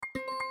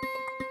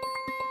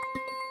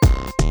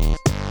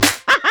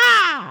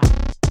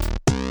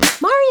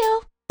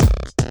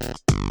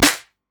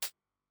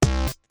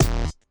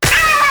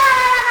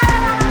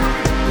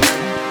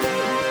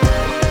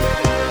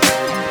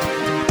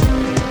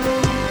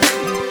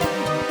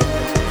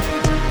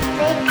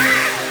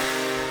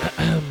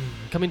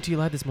Coming to you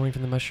live this morning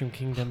from the Mushroom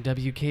Kingdom,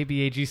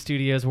 WKBAG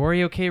Studios,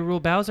 Wario K. Rule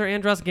Bowser,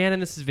 Andros Gannon.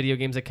 This is Video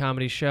Games, a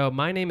Comedy Show.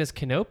 My name is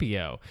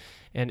Canopio,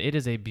 and it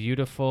is a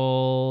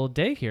beautiful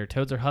day here.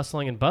 Toads are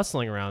hustling and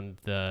bustling around.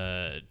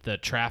 The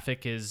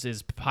traffic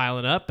is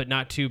piling up, but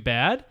not too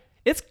bad.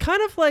 It's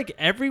kind of like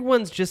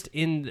everyone's just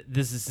in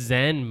this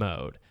Zen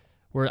mode,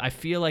 where I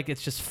feel like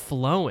it's just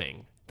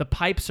flowing. The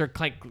pipes are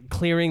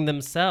clearing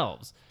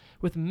themselves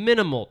with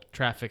minimal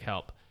traffic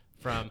help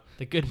from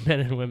the good men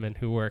and women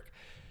who work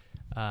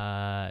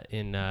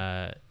in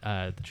the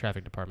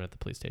traffic department at the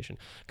police station.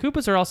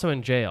 Koopas are also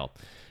in jail.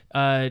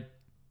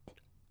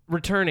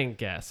 Returning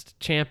guest,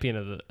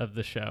 champion of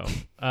the show,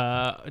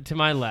 to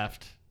my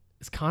left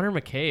is Connor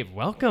McCabe.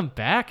 Welcome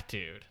back,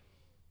 dude.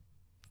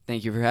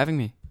 Thank you for having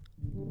me.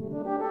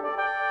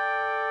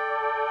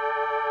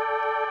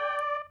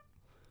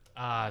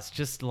 It's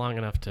just long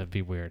enough to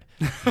be weird.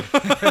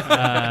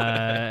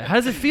 How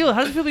does it feel?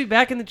 How does it feel to be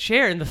back in the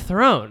chair, in the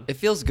throne? It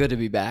feels good to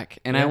be back,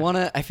 and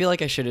Yeah. I feel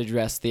like I should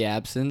address the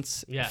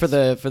absence Yes. for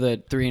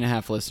the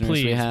 3.5 listeners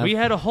Please. we have. We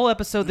had a whole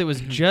episode that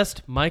was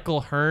just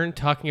Michael Hearn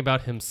talking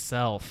about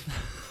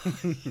himself.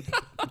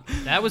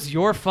 That was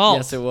your fault.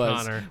 Yes, it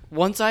was. Connor.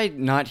 Once I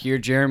not hear,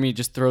 Jeremy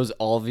just throws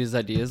all of his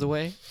ideas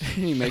away.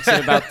 He makes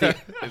it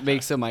it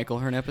makes a Michael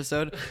Hearn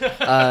episode.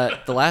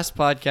 The last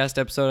podcast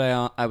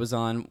episode I was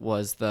on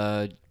was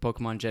the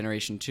Pokemon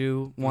Generation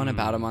 2 one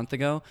about a month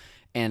ago,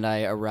 and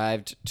I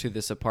arrived to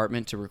this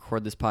apartment to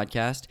record this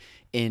podcast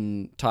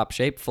in top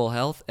shape, full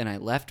health, and I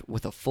left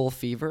with a full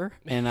fever,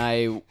 and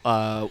I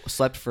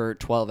slept for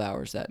 12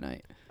 hours that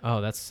night. Oh,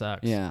 that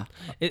sucks. Yeah.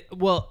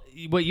 Well,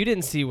 what you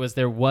didn't see was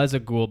there was a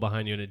ghoul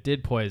behind you and it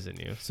did poison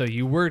you. So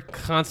you were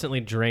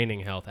constantly draining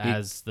health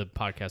as the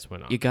podcast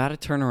went on. You got to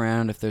turn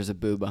around if there's a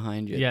boo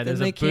behind you. Yeah, Then there's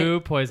a they can't- boo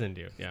poisoned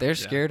you. Yeah. They're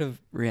scared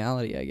of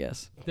reality, I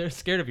guess. They're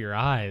scared of your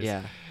eyes.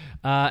 Yeah.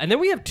 And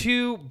then we have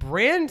two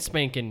brand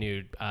spanking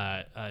new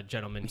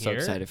gentlemen I'm here. so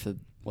excited for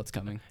what's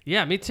coming.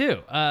 Yeah, me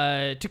too.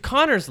 To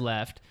Connor's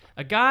left,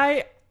 a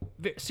guy,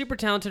 super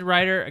talented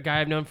writer, a guy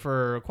I've known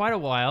for quite a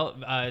while,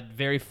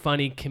 very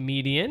funny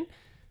comedian,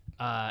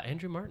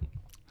 Andrew Martin.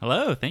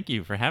 Hello, thank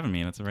you for having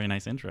me. That's a very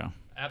nice intro.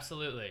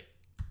 Absolutely.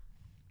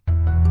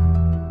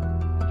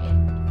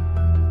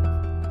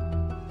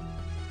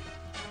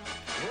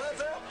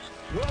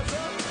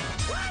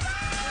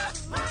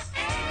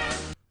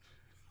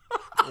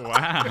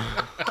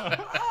 Wow.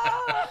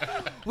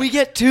 We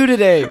get two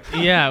today.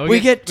 Yeah, We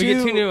get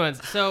two two. new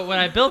ones. So when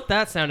I built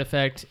that sound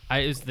effect,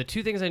 it was the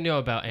two things I know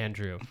about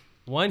Andrew.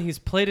 One, he's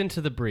played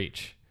Into the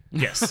Breach.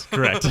 Yes,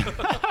 correct.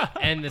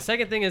 And the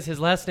second thing is his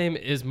last name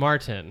is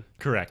Martin.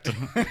 Correct.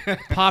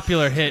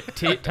 Popular hit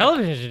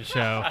television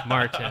show,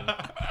 Martin.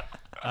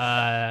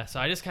 So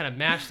I just kind of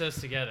mashed those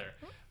together.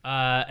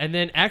 And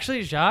then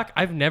actually, Jacques,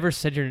 I've never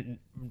said your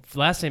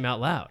last name out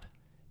loud.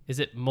 Is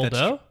it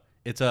Moldo?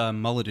 It's a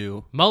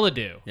Mulladu.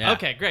 Mulladu. Yeah.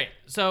 Okay, great.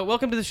 So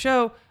welcome to the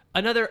show.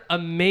 Another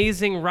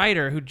amazing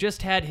writer who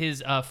just had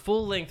his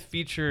full-length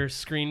feature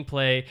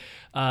screenplay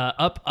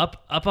up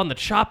on the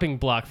chopping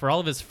block for all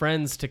of his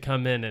friends to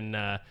come in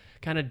and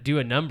kind of do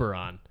a number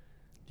on.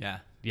 Yeah.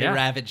 Yeah. They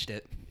ravaged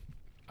it.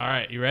 All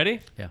right, you ready?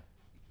 Yeah.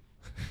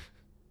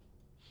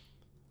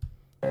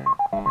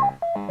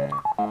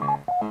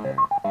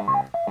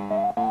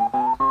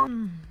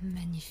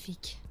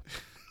 Magnifique.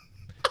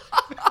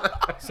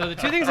 So the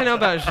two things I know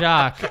about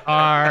Jacques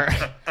are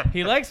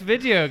he likes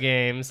video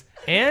games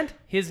and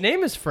his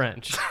name is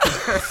French.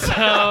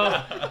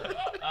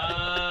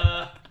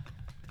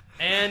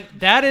 And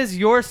that is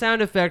your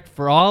sound effect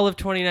for all of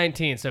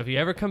 2019. So if you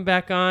ever come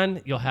back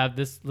on, you'll have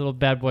this little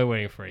bad boy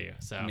waiting for you.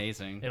 So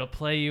Amazing. It'll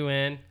play you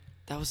in.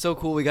 That was so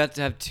cool. We got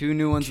to have two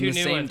new ones Two in the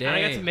new same ones. day. And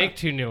I got to make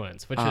two new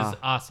ones, which was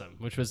awesome,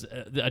 which was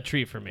a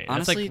treat for me. That's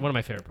Honestly, like one of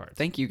my favorite parts.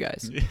 Thank you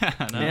guys. Yeah, no, Yeah,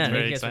 thank it's very you guys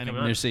for exciting.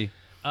 coming on. Merci.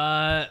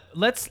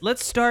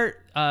 Let's start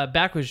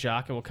back with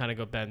Jacques, and we'll kind of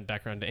go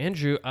back around to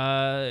Andrew.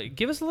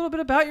 Give us a little bit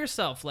about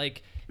yourself,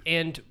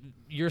 and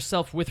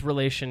yourself with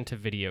relation to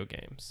video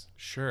games.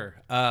 Sure.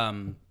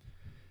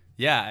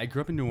 Yeah, I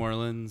grew up in New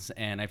Orleans,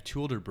 and I have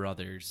two older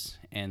brothers,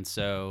 and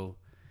so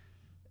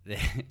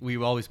we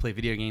would always play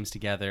video games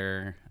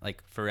together,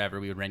 like forever.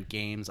 We would rent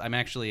games. I'm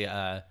actually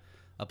a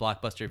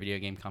Blockbuster video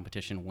game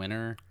competition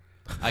winner.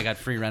 I got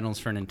free rentals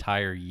for an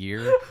entire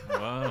year.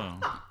 Whoa.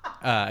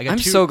 I'm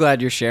so glad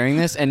you're sharing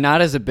this, and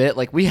not as a bit.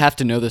 Like, we have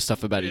to know this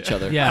stuff about each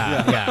other.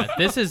 Yeah.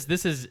 This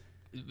is.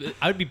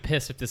 I would be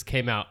pissed if this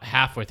came out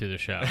halfway through the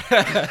show.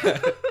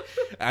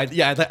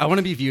 I want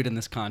to be viewed in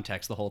this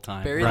context the whole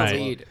time. Bury Right. the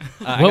lead.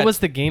 What was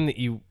the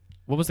game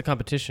what was the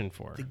competition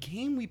for? The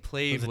game we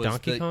played Was was it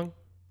Donkey Kong?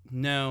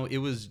 No, it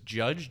was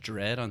Judge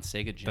Dredd on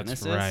Sega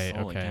Genesis. That's right.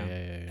 Holy Okay. cow.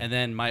 Yeah. And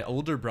then my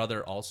older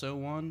brother also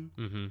won.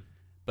 Mm-hmm.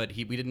 But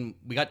we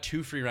got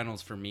 2 free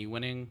rentals for me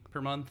winning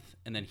per month,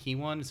 and then he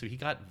won, so he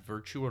got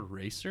Virtua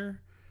Racer,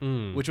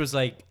 which was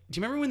like, do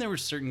you remember when there were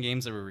certain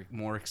games that were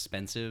more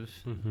expensive?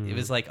 It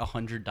was like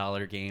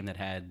 $100 game that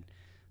had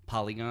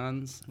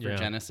polygons for Yeah.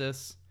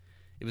 Genesis.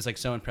 It was like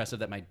so impressive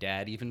that my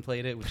dad even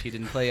played it, which he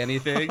didn't play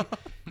anything.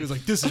 He was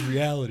like, "This is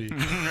reality."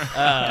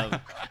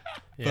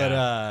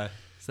 But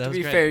So that To was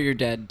be great. fair, your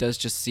dad does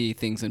just see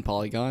things in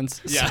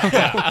polygons. Yeah.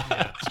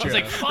 I was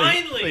like, They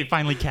finally,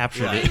 finally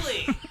captured it.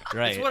 finally,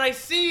 Right. it's what I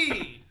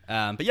see.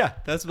 But yeah,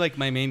 that's like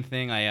my main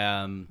thing.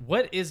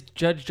 What is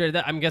Judge Dredd?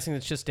 That I'm guessing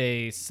it's just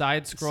a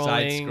side-scrolling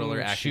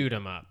Side-scroller action. shoot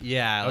 'em up.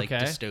 Yeah, like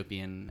Okay.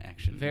 dystopian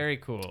action. Very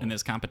cool. And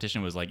this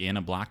competition was like in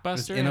a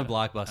blockbuster. It was in a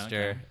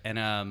blockbuster, Okay.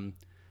 and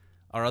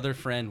our other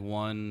friend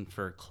won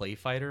for Clay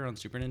Fighter on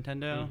Super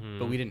Nintendo,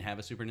 but we didn't have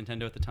a Super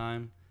Nintendo at the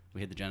time.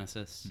 We had the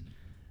Genesis,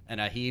 and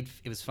it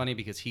was funny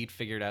because he'd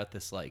figured out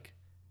this like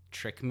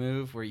trick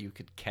move where you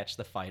could catch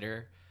the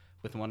fighter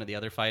with one of the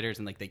other fighters,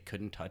 and like they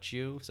couldn't touch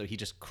you, so he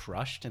just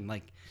crushed, and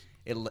like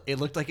it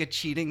looked like a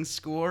cheating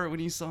score when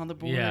you saw on the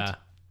board. Yeah,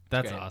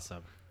 that's great.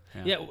 awesome.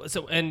 Yeah. Yeah.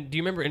 So, and do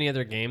you remember any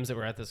other games that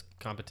were at this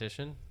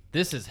competition?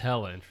 This is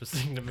hella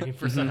interesting to me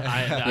for some.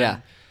 Yeah.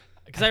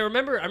 Because I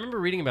remember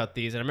reading about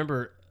these, and I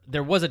remember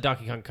there was a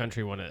Donkey Kong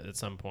Country one at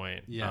some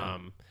point. Yeah.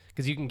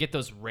 Because you can get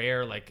those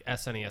rare like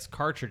SNES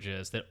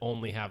cartridges that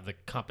only have the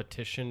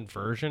competition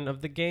version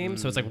of the game,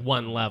 so it's like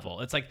one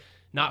level. It's like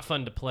not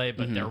fun to play,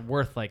 but they're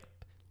worth like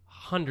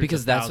hundreds. Because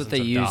of that's what they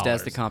thousands of used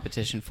as the dollars.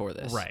 competition for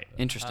this. Right.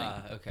 Interesting.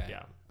 Okay.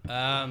 Yeah.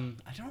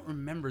 I don't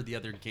remember the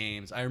other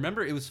games. I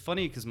remember it was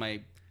funny because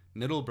my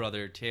middle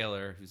brother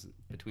Taylor, who's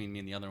between me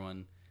and the other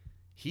one,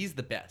 he's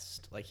the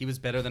best. Like he was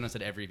better than us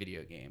at every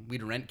video game.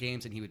 We'd rent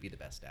games and he would be the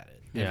best at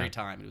it Yeah. every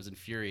time. It was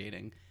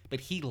infuriating. But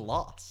he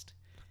lost.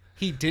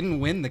 He didn't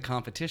win the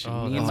competition.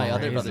 Oh, Me and that's my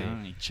other crazy.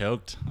 brother. He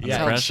choked. Yeah,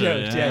 Under he pressure,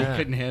 choked. Yeah, yeah. he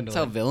couldn't handle That's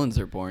how it. villains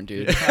are born,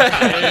 dude. Dude,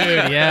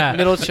 yeah.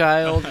 Middle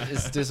child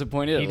is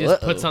disappointed. He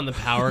just Uh-oh. puts on the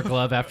power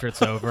glove after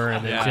it's over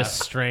and then Yeah. just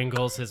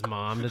strangles his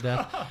mom to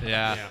death.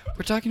 Yeah.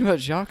 We're talking about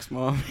Jacques'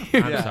 mom.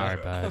 I'm sorry,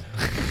 bud.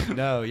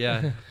 No,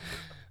 yeah.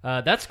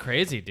 That's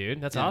crazy,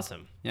 dude. That's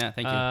awesome. Yeah,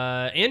 thank you.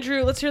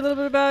 Andrew, let's hear a little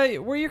bit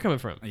about where you're coming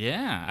from.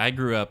 Yeah, I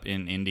grew up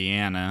in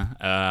Indiana,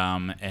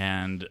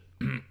 and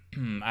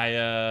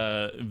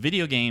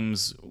video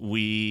games,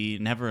 we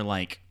never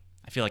like.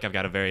 I feel like I've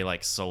got a very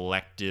like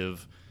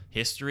selective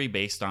history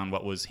based on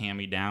what was hand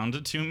me down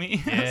to me.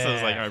 So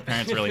it's like our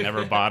parents really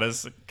never bought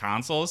us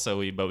consoles,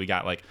 but we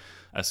got like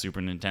a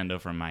Super Nintendo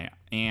from my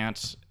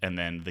aunt, and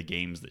then the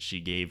games that she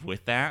gave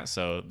with that.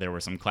 So there were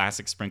some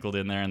classics sprinkled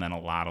in there, and then a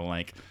lot of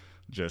like.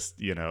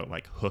 Just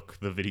like Hook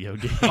the video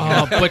game.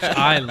 Oh, which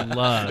I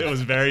love. It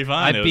was very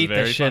fun. I It was beat the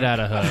very shit fun. out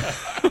of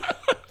Hook.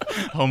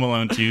 Home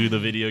Alone 2, the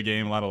video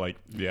game. A lot of like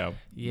Yeah,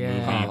 movie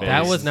that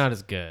based. was not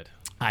as good.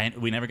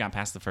 We never got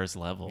past the first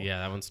level.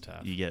 Yeah, that one's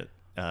tough. You get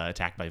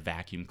attacked by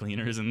vacuum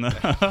cleaners in the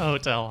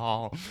hotel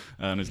hall,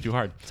 and it's too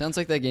hard. Sounds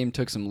like that game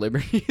took some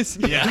liberties.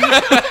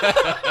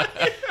 Yeah.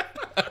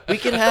 We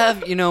could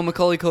have,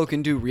 Macaulay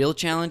Culkin do real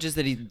challenges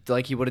that he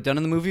would have done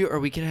in the movie, or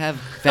we could have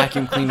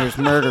vacuum cleaners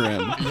murder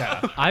him.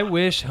 I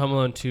wish Home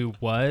Alone 2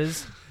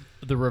 was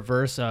the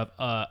reverse of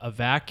a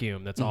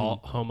vacuum that's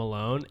all Home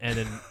Alone, and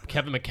then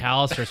Kevin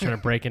McAllister's trying to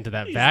break into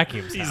that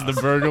vacuum He's house.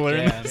 the burglar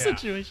in Yeah. that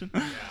situation.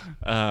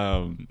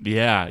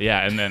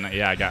 Yeah, and then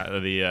I got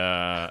the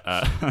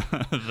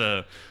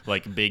the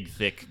like big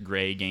thick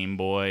gray Game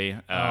Boy.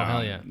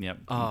 hell yeah. Yep,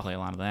 Oh. play a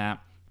lot of that.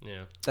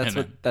 Yeah.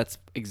 That's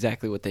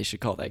exactly what they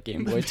should call that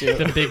Game Boy too.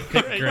 The big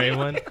thick gray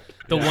one.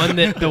 The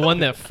one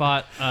that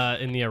fought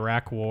in the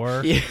Iraq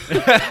War.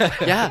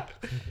 yeah.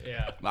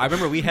 Yeah. I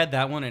remember we had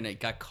that one and it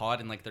got caught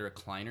in like the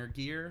recliner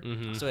gear,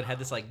 so it had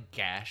this like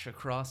gash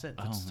across it.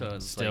 So it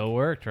was, Still like,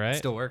 worked, right?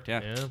 still worked.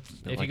 Yeah. Yeah.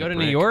 If like you go a to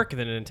New brick. York,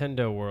 the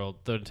Nintendo World,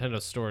 the Nintendo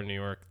store in New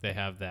York, they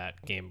have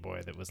that Game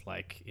Boy that was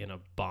like in a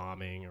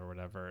bombing or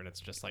whatever, and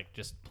it's just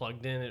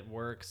plugged in, it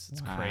works.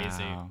 It's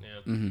crazy. Wow.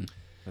 Yeah.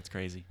 That's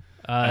crazy.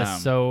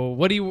 So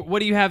what do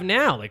you have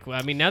now? Like,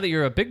 I mean, now that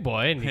you're a big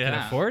boy and you can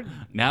afford,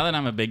 Now that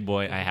I'm a big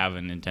boy, I have a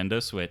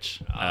Nintendo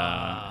Switch,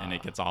 and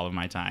it gets all of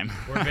my time.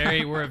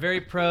 we're a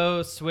very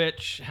pro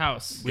Switch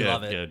house. We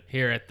love it. Good.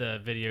 Here at the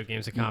Video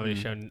Games and Comedy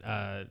Show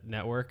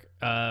Network.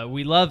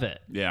 We love it.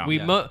 Yeah.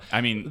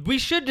 I mean, we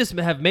should just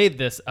have made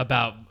this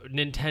about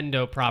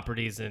Nintendo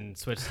properties and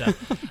Switch stuff.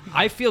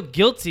 I feel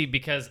guilty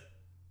because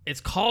it's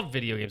called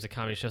Video Games and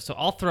Comedy Show, so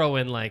I'll throw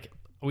in like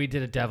we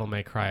did a Devil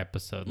May Cry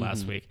episode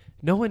last week.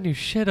 No one knew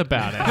shit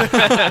about it.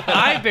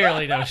 I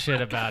barely know shit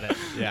about it.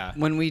 Yeah.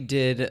 When we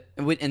did,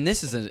 and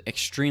this is an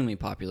extremely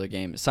popular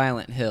game,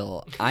 Silent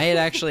Hill. I had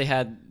actually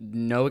had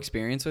no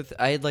experience with.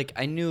 I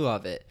knew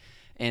of it,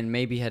 and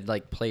maybe had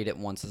played it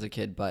once as a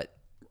kid, but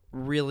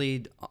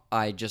really,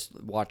 I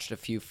just watched a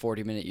few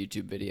 40-minute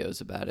YouTube videos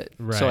about it,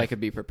 so Right. I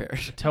could be prepared.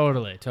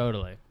 Totally.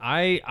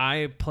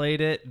 I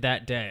played it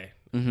that day,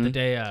 the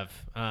day of,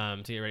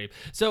 to get ready.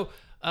 So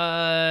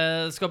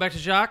let's go back to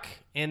Jacques,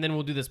 and then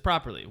we'll do this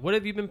properly. What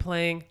have you been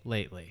playing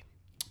lately?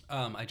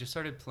 I just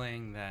started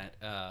playing that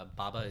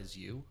Baba Is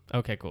You.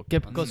 Okay, cool.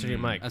 Get closer to your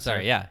mic. I'm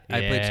sorry. Yeah.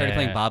 Started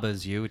playing Yeah. Baba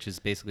Is You, which is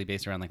basically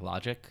based around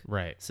Logic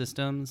Right.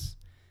 systems,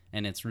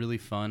 and it's really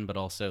fun, but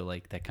also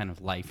that kind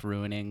of life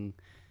ruining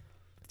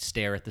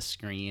stare at the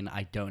screen.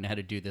 I don't know how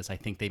to do this. I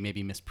think they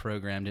maybe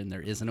misprogrammed it and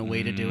there isn't a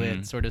way to do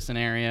it sort of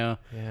scenario.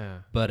 Yeah.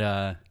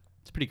 But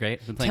It's pretty great.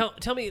 I've been playing.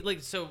 Tell me,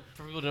 like, so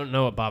for people who don't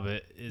know what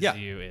Baba is Yeah.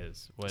 you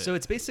is. What? So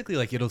it's basically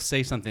like it'll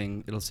say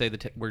something. It'll say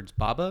the words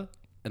Baba,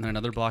 and then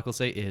another block will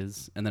say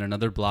is, and then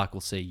another block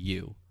will say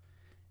you,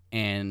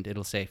 and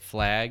it'll say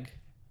flag,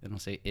 and it'll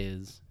say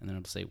is, and then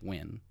it'll say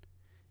win.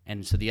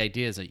 And so the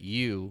idea is that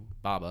you,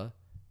 Baba,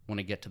 want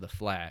to get to the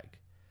flag.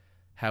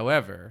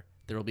 However,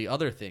 there will be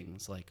other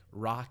things like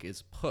rock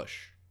is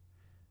push.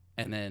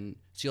 And then,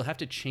 so you'll have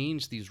to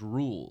change these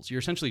rules. You're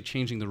essentially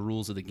changing the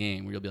rules of the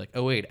game where you'll be like,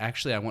 oh, wait,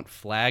 actually, I want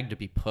flag to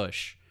be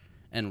push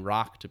and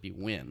rock to be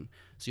win.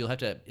 So you'll have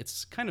to,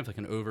 it's kind of like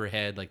an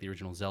overhead, like the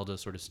original Zelda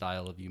sort of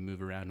style of you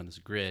move around on this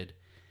grid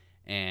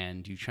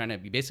and you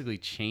basically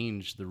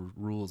change the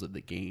rules of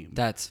the game.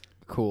 That's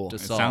cool. It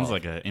sounds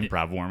like an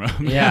improv warm up.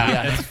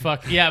 yeah, it's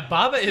fuck. Yeah,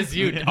 Baba is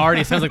you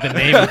already sounds like the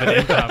name of an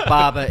improv.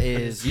 Baba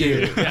is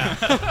you.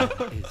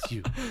 It's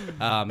you.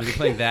 I've been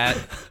playing that.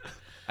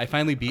 I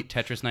finally beat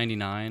Tetris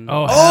 99.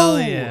 Oh, hell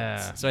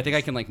yeah. So I think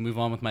I can like move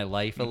on with my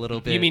life a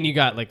little bit. You mean you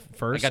got like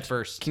first? I got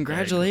first.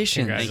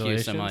 Congratulations. Thank you so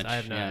Congratulations. much. I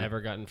have not Yeah.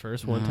 ever gotten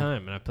first one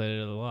time, and I played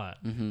it a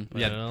lot. Played it a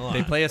Yeah, lot.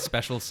 they play a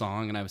special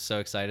song, and I was so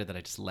excited that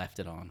I just left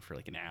it on for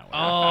like an hour.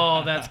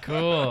 Oh, that's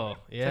cool.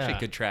 It's Yeah, actually a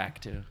good track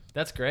too.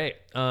 that's great.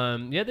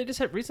 Yeah, they just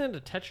had recently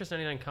had a Tetris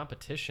 99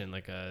 competition,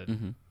 like a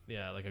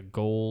like a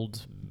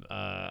gold.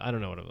 I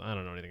don't know I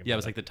don't know anything. Yeah, it about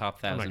was like the top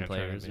I'm not 1,000 gonna try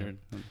players.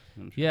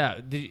 to- Yeah,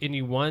 and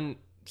you won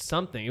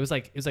something. It was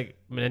like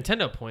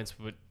Nintendo points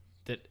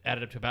that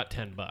added up to about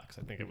 $10.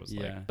 I think it was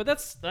Yeah. like, but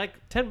that's like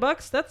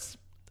 $10. That's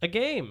a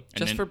game.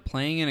 Just And for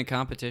playing in a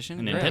competition?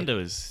 And Great. Nintendo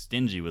is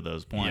stingy with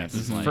those points.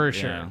 Yes. It's like, For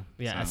sure.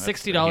 Yeah, So a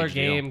that's $60 huge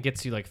deal. game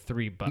gets you like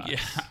 $3. Yeah,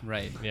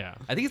 right. Yeah.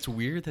 I think it's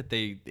weird that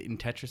they in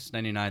Tetris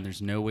 99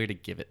 there's no way to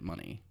give it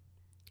money.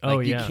 Oh,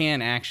 Like, yeah. you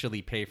can't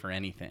actually pay for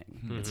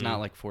anything. It's not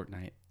like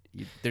Fortnite.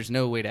 There's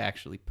no way to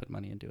actually put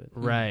money into it.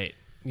 Right.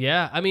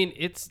 Yeah. I mean,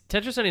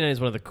 Tetris 99 is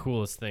one of the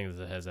coolest things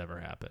that has ever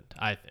happened,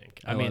 I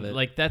think. I I mean, love it.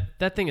 like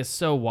that thing is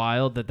so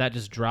wild that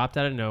just dropped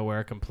out of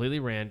nowhere,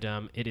 completely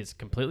random. It is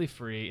completely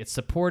free. It's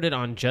supported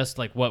on just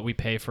like what we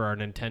pay for our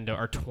Nintendo,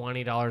 our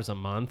 $20 a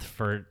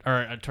month or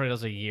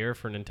 $20 a year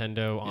for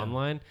Nintendo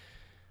Online.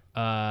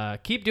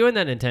 Keep doing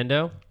that,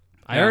 Nintendo.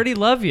 I Yeah. already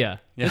love you.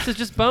 This is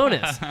just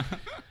bonus.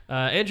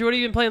 Andrew, what have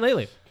you been playing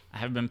lately? I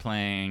have been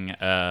playing.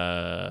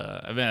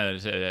 I've been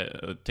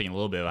taking a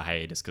little bit of a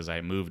hiatus because I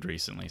moved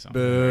recently, so I'm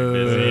very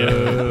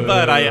busy.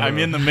 But I'm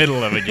in the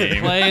middle of a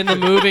game. Playing the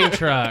moving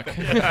truck.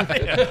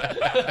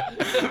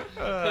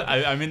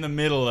 I'm in the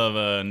middle of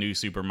a new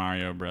Super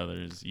Mario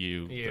Brothers.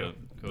 The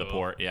Cool.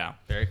 port. Yeah.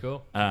 Very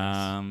cool.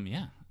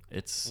 Yeah.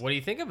 It's What do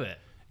you think of it?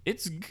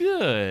 it's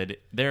good.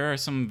 There are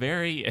some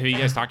very. Have you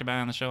guys talked about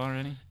it on the show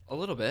already? A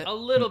little bit. A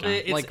little Okay.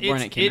 bit. It's, Like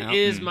when it came out? It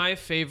is my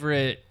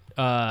favorite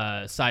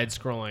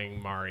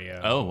side-scrolling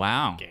Mario. Oh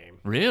wow. Game.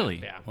 Really?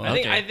 Yeah. Well,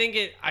 I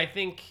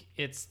think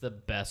it's the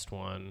best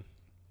one.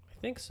 I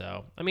think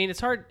so. I mean, it's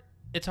hard.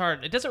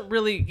 It doesn't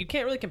really. You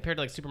can't really compare it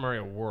to like Super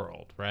Mario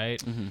World,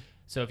 right?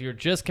 So if you're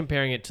just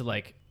comparing it to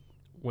like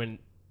when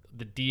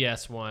the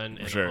DS one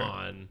and Sure.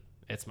 on,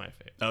 it's my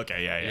favorite.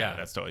 Okay, yeah, Yeah.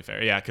 that's totally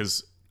fair. Yeah,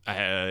 because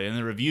in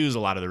the reviews, a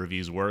lot of the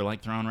reviews were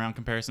like throwing around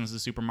comparisons to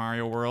Super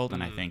Mario World,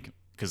 and I think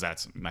because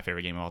that's my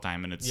favorite game of all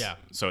time, and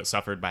so it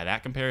suffered by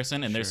that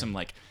comparison. And there's some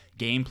like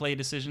gameplay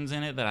decisions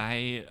in it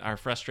that are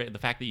frustrated. The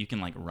fact that you can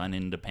like run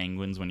into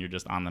penguins when you're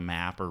just on the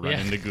map, or run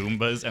into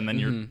Goombas, and then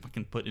you're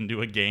fucking put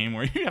into a game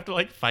where you have to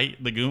like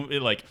fight the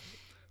Goomba, like.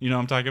 You know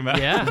what I'm talking about?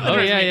 Yeah. That Oh,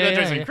 drives yeah, me, yeah, that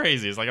drives yeah, me yeah.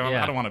 crazy. It's like,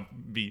 Yeah. I don't want to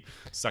be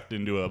sucked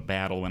into a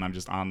battle when I'm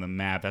just on the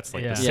map. That's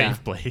like Yeah. the Yeah.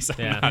 safe place. I'm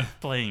Yeah. not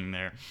playing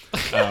there.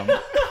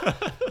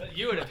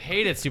 You would have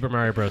hated Super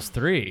Mario Bros.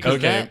 3.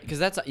 Okay. Because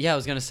that's I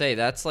was gonna say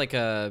that's like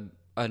a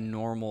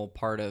normal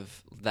part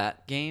of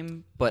that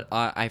game, but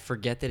I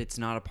forget that it's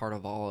not a part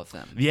of all of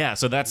them. Yeah,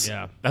 so that's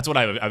Yeah. what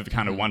I've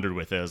kind of wondered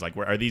with is like,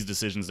 where are these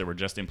decisions that were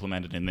just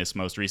implemented in this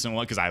most recent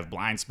one? Because I have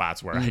blind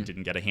spots where I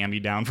didn't get a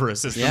hand-me-down for a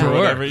system Yeah. or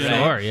whatever. You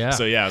know? Sure, yeah.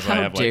 So yeah, so I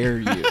How have dare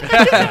you?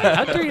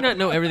 How dare you not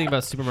know everything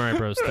about Super Mario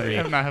Bros. 3?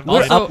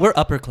 Also- We're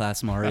upper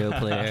class Mario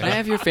players. Can I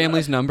have your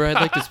family's number? I'd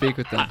like to speak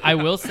with them. I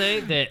will say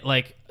that,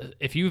 like,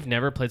 if you've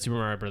never played Super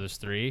Mario Brothers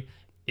 3,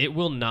 it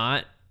will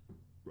not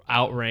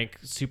outrank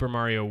Super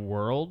Mario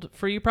World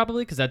for you,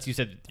 probably, because that's, you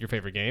said, your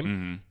favorite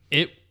game.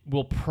 It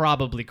will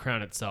probably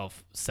crown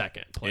itself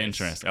second place.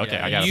 Interesting. Okay,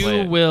 Yeah. I gotta play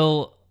You it.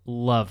 will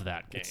love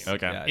that game.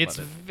 Okay. Yeah, I It's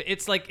love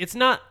it's like it's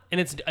not,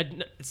 and it's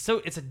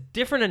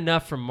different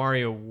enough from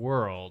Mario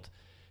World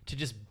to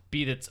just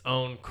be its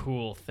own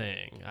cool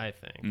thing, I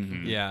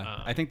think.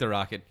 Yeah, I think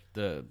the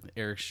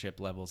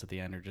airship levels at the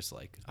end are just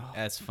like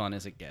as fun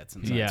as it gets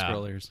in side Yeah.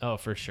 scrollers. Oh,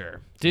 for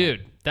sure,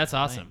 dude. That's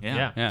awesome.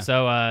 Yeah. Yeah.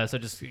 So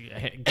just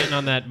getting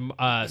on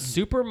that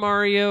Super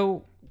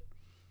Mario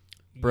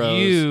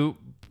Bros.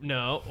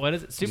 What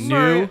is it? Super New.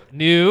 Mario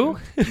New.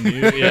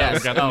 Yeah, Yes.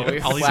 we've got Oh, we-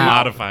 all these wow.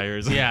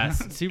 modifiers.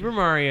 Yes, Super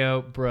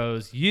Mario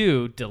Bros.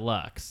 U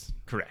Deluxe.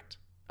 Correct.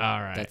 All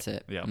right. That's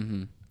it.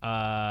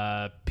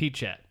 Yeah.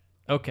 Peachette.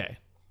 Okay,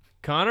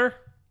 Connor.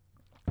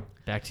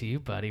 Back to you,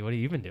 buddy. What have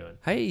you been doing?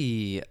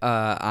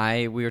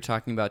 Hey, we were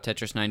talking about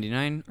Tetris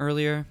 99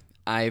 earlier.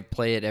 I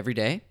play it every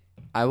day.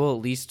 I will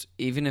at least,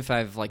 even if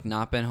I've like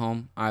not been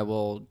home, I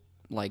will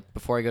like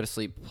before I go to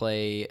sleep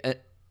play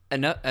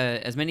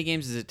as many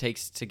games as it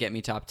takes to get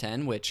me top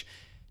 10, which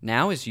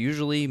now is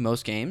usually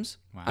most games.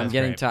 Wow. I'm That's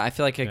getting great. to, I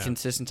feel like a Yeah.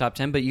 consistent top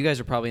 10, but you guys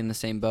are probably in the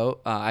same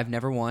boat. I've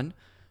never won.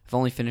 I've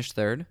only finished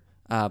third,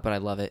 but I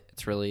love it.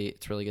 It's really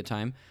good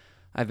time.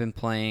 I've been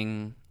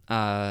playing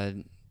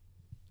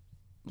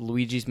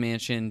Luigi's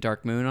Mansion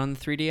Dark Moon on the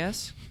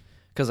 3DS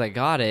because I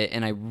got it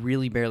and I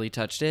really barely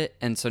touched it,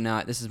 and so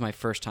now this is my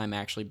first time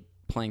actually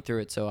playing through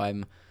it. So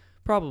I'm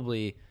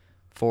probably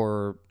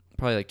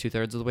like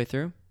 2/3 of the way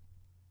through,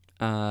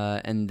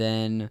 and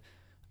then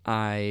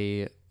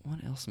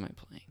what else am I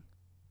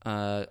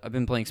playing? I've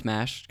been playing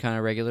Smash kind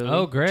of regularly.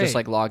 Oh, great. Just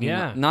like logging,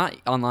 Yeah. not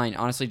online,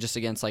 honestly, just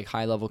against like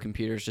high level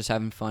computers, just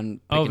having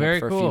fun Oh, picking very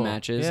up for cool. a few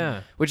matches,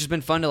 Yeah. which has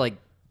been fun to like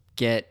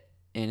get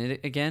in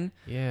it again.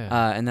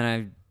 Yeah. And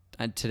then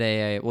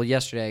yesterday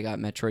I got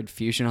Metroid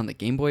Fusion on the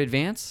Game Boy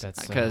Advance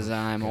That's so because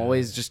I'm good.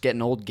 always just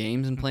getting old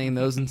games and playing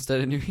those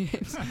instead of new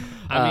games.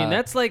 I mean,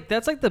 that's like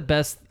the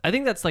best. I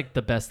think that's like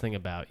the best thing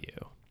about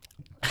you.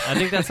 I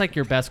think that's like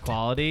your best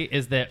quality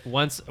is that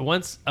once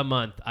a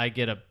month I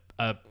get a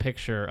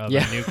picture of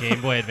Yeah. a new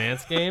Game Boy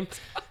Advance game,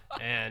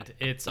 and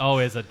it's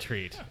always a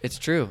treat. It's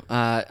true.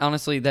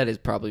 Honestly, that is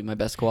probably my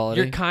best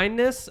quality. Your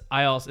kindness,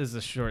 is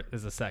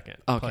a second.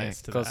 Okay,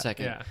 place to close that.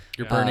 second. Yeah.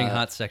 Your burning Uh,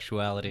 hot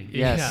sexuality.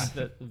 Yes.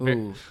 Yeah,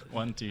 Ooh.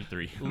 1, 2,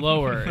 3.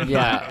 lower.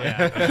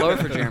 Yeah, lower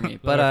for Jeremy.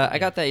 But Lower for I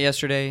got that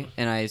yesterday,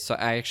 and I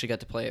actually got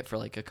to play it for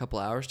like a couple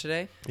hours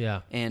today.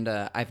 Yeah. And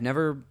I've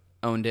never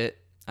owned it.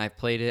 I've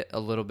played it a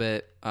little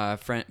bit.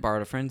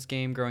 Borrowed a friend's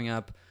game growing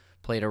up.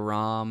 Played a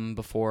ROM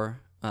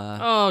before.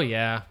 Oh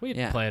yeah, we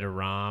Yeah. played a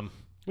ROM.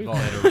 We've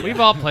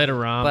all- all played a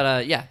ROM.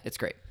 But yeah, it's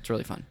great. It's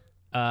really fun.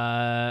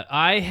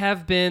 I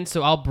have been.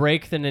 So I'll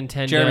break the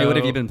Nintendo. Jeremy, what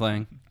have you been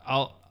playing?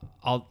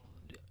 I'll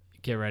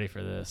get ready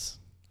for this.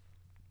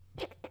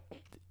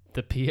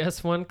 The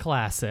PS1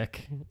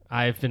 classic.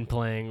 I've been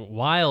playing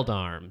Wild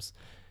Arms,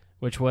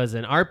 which was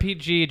an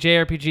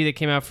JRPG that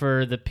came out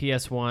for the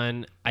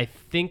PS1. I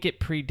think it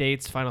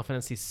predates Final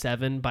Fantasy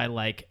VII by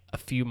like a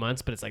few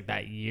months, but it's like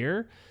that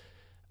year.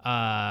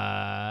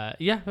 Yeah,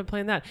 I've been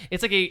playing that.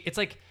 It's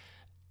like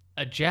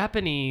a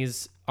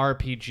Japanese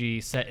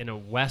RPG set in a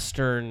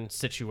Western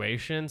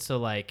situation. So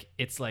like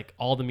it's like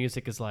all the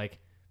music is like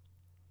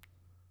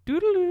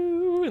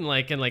doodaloo and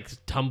like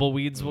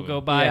tumbleweeds will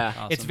go by. Yeah.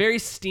 It's Awesome. very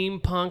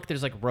steampunk.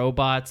 There's like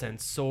robots and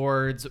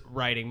swords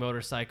riding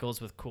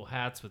motorcycles with cool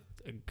hats with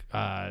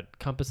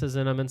compasses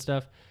in them and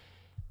stuff.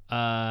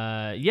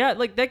 Yeah,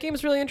 like that game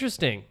is really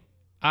interesting.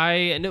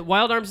 I know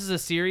Wild Arms is a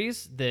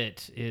series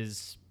that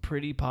is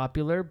pretty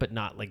popular, but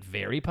not like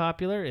very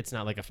popular. It's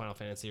not like a Final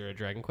Fantasy or a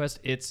Dragon Quest.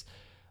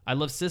 I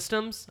love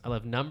systems. I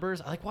love numbers.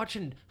 I like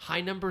watching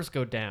high numbers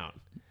go down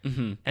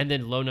and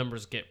then low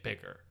numbers get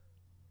bigger.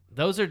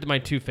 Those are my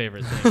two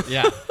favorite things.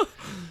 Yeah.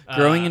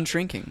 Growing and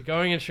shrinking.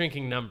 Going and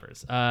shrinking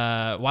numbers.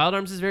 Wild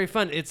Arms is very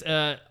fun. It's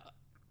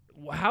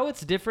how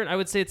it's different. I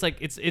would say it's like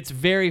it's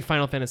very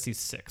Final Fantasy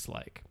VI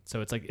like.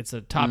 So it's like it's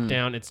a top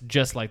down. It's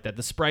just like that.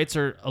 The sprites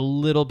are a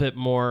little bit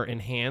more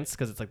enhanced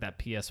because it's like that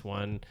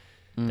PS1,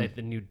 like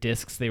the new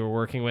discs they were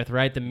working with.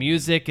 Right. The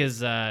music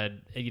is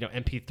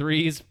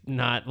MP3s,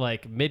 not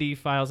like MIDI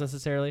files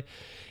necessarily.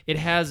 It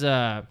has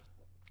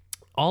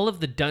all of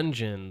the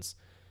dungeons.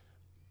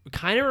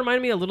 Kind of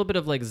remind me a little bit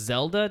of like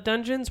Zelda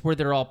dungeons where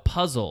they're all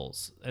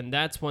puzzles, and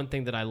that's one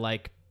thing that I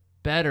like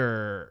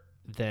better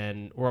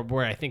than, or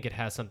where I think it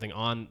has something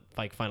on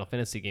like Final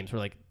Fantasy games, where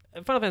like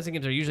Final Fantasy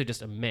games are usually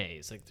just a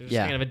maze, like there's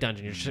just kind of a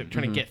dungeon, you're just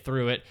trying to get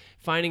through it,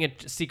 finding a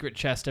secret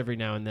chest every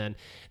now and then.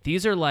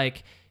 These are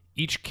like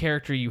each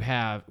character you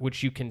have,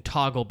 which you can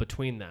toggle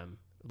between them,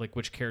 like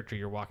which character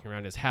you're walking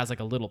around as has like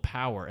a little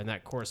power, and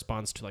that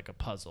corresponds to like a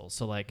puzzle.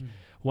 So like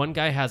one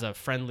guy has a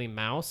friendly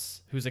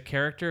mouse who's a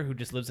character who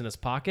just lives in his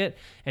pocket,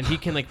 and he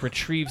can like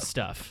retrieve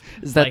stuff.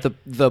 Is that Like,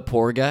 the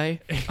poor guy?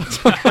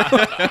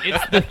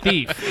 it's the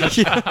thief,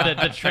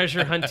 the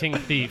treasure hunting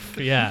thief.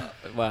 Yeah.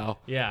 Wow.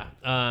 Yeah.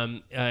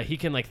 He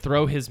can like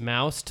throw his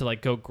mouse to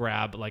like go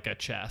grab like a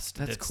chest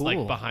That's like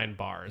cool. behind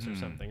bars or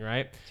something,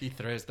 right? He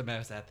throws the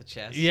mouse at the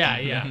chest. Yeah,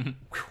 yeah.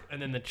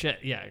 And then the chest,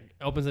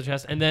 opens the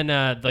chest, and then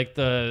like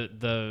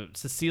the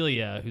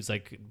Cecilia, who's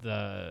like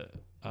the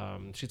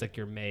she's like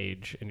your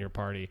mage in your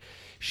party.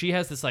 She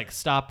has this like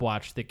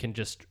stopwatch that can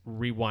just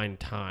rewind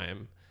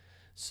time.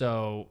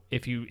 So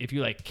if you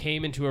like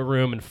came into a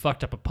room and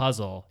fucked up a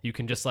puzzle, you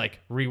can just like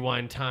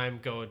rewind time,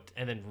 go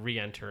and then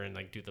re-enter and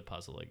like do the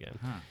puzzle again.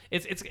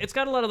 It's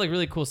got a lot of like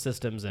really cool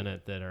systems in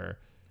it that are,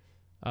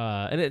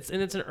 and it's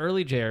an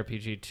early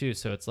JRPG too,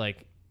 so it's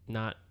like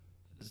not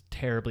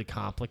terribly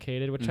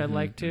complicated, which I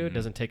like too. It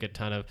doesn't take a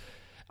ton of.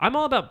 I'm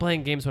all about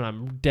playing games when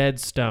I'm dead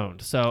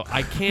stoned, so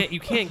you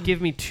can't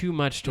give me too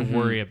much to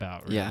worry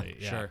about. Really.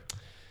 Yeah, Sure.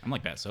 I'm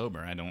like that sober.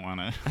 I don't want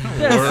to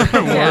That's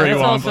worry that's while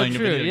I'm also playing a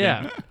true. video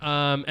Yeah.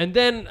 game. And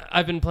then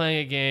I've been playing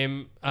a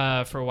game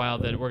for a while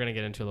that we're gonna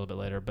get into a little bit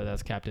later, but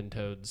that's Captain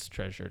Toad's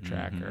Treasure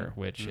Tracker,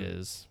 which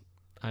is,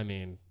 I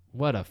mean,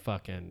 what a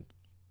fucking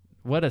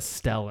What a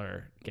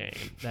stellar game.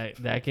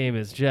 That game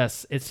is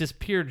it's just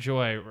pure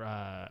joy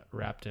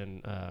wrapped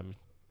in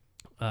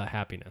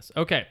happiness.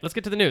 Okay, let's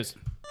get to the news.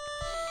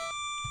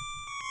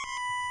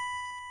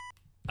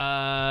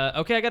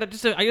 Okay, I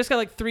just got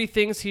like 3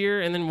 things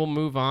here, and then we'll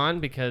move on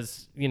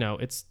because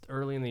it's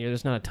early in the year.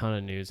 There's not a ton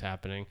of news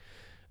happening,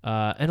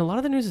 and a lot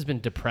of the news has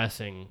been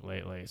depressing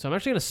lately. So I'm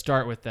actually going to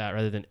start with that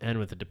rather than end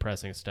with the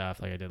depressing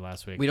stuff like I did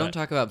last week. We don't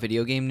talk about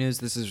video game news.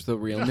 This is the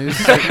real news.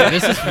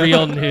 This is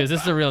real news.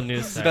 This is a real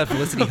news. It's about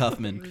Felicity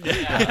Huffman.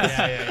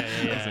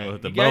 Yeah.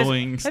 With the You guys-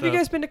 Boeing have stuff. you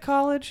guys been to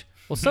college?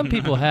 Well, some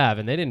people have,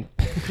 and they didn't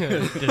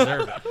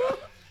deserve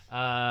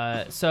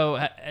it. So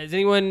is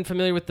anyone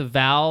familiar with the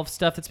Valve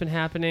stuff that's been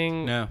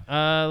happening No.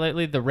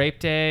 lately? The Rape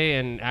Day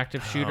and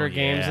active shooter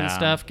games and yeah.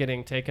 stuff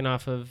getting taken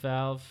off of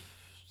Valve,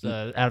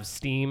 out of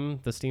Steam,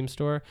 the Steam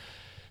store.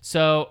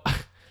 So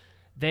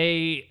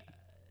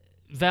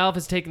Valve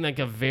has taken like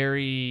a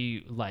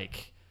very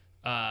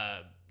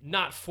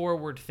not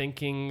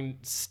forward-thinking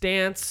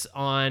stance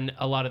on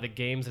a lot of the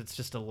games that's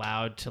just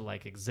allowed to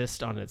like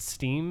exist on its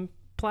Steam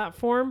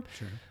platform.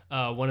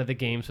 Sure. One of the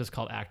games was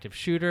called Active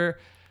Shooter.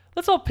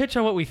 Let's all pitch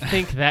on what we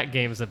think that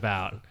game's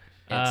about.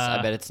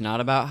 I bet it's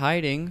not about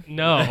hiding.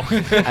 No.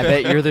 I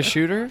bet you're the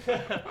shooter.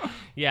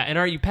 Yeah, and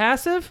are you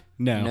passive?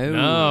 No.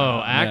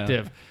 No,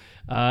 active.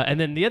 And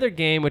then the other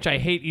game, which I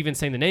hate even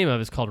saying the name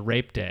of, is called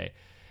Rape Day.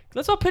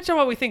 Let's all pitch on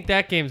what we think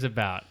that game's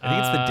about. I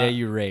think it's the day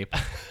you rape.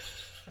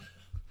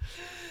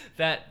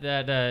 That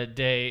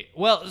day.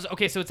 Well,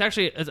 okay, so it's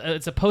actually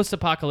it's a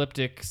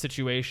post-apocalyptic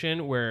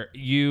situation where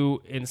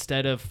you,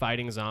 instead of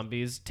fighting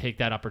zombies, take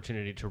that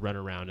opportunity to run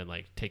around and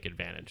like take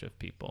advantage of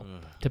people,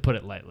 to put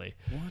it lightly.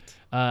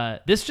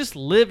 What? This just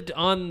lived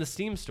on the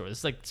Steam store. This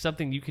is like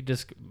something you could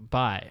just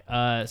buy.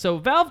 So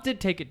Valve did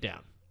take it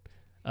down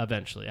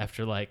eventually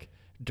after like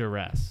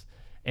duress,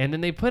 and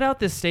then they put out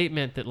this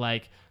statement that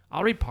like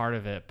I'll read part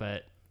of it,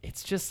 but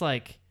it's just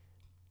like.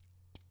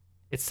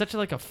 It's such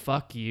a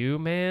fuck you,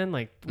 man.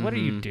 Like, what are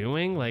you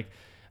doing? Like,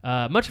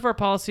 much of our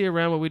policy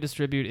around what we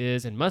distribute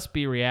is and must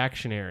be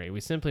reactionary. We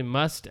simply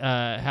must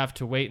have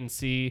to wait and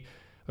see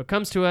what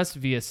comes to us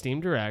via Steam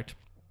Direct.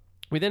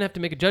 We then have to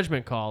make a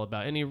judgment call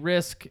about any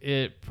risk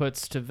it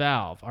puts to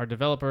Valve, our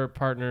developer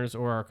partners,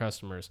 or our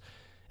customers.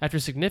 After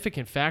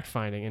significant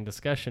fact-finding and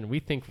discussion, we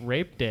think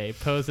Rape Day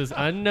poses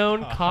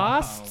unknown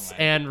costs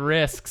and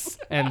risks,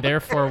 and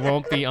therefore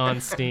won't be on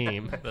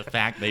Steam. The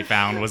fact they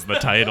found was the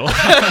title.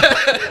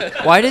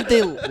 Why did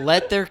they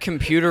let their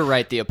computer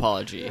write the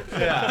apology?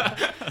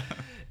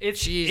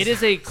 It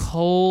is a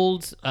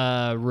cold,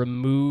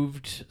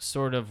 removed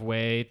sort of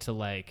way to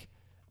like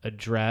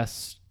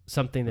address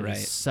something that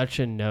is such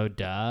a no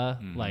duh.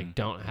 Like,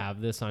 don't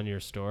have this on your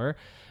store.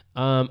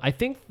 I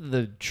think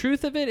the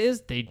truth of it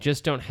is they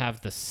just don't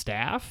have the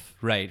staff.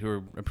 Right, who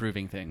are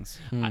approving things.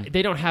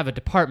 They don't have a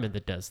department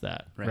that does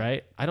that, Right.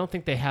 right? I don't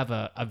think they have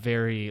a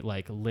very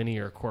like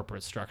linear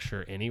corporate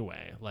structure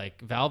anyway. Like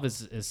Valve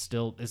is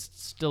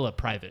still a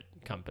private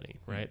company,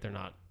 right? They're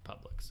not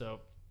public.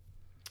 So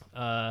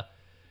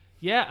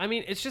yeah, I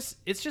mean it's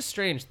just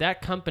strange.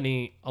 That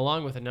company,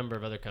 along with a number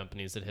of other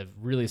companies that have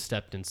really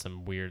stepped in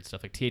some weird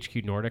stuff, like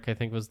THQ Nordic, I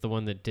think was the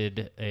one that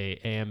did a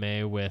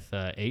AMA with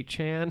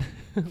 8chan,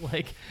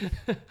 like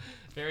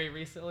very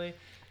recently.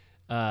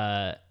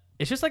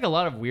 It's just like a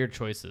lot of weird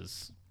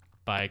choices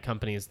by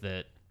companies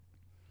that,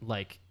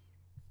 like,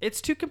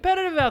 it's too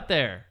competitive out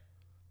there.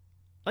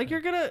 Like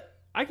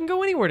I can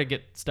go anywhere to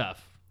get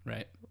stuff.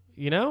 Right.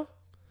 You know?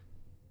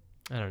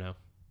 I don't know.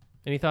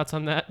 Any thoughts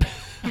on that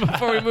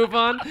before we move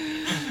on?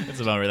 It's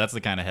a bummer. That's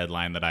the kind of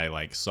headline that I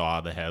like saw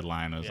the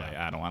headline. I was like,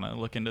 I don't want to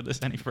look into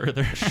this any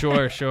further.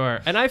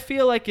 Sure. And I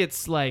feel like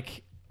it's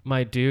like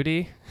my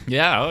duty.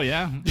 Yeah. Oh,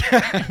 yeah.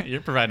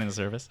 You're providing the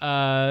service.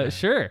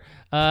 Sure.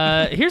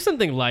 Here's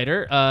something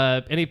lighter.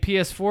 Any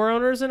PS4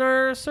 owners in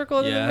our circle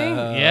other than me?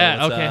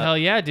 Yeah. what's Okay. up? Hell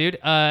yeah, dude.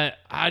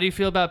 How do you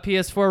feel about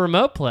PS4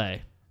 remote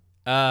play?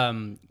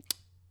 Um,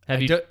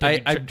 Have you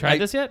tried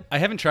this yet? I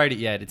haven't tried it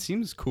yet. It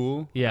seems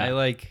cool.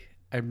 Yeah.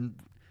 I'm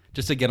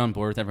just to get on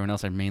board with everyone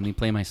else. I mainly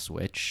play my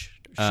Switch.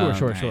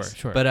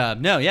 Sure. But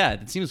no, yeah,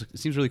 it seems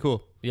really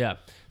cool. Yeah.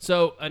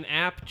 So an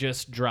app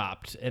just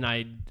dropped, and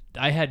I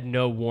had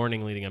no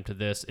warning leading up to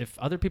this. If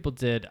other people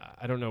did,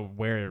 I don't know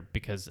where,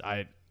 because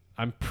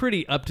I'm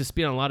pretty up to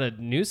speed on a lot of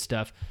new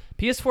stuff.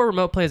 PS4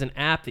 Remote Play is an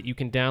app that you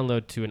can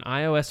download to an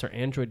iOS or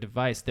Android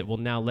device that will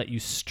now let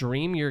you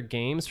stream your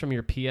games from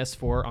your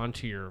PS4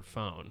 onto your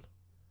phone.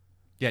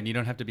 Yeah, and you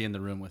don't have to be in the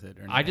room with it.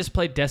 Or I anything. just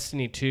played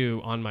Destiny 2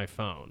 on my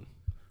phone.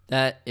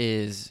 That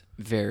is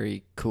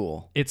very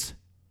cool. It's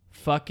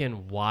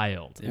fucking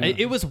wild. Yeah.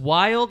 It was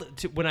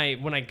wild when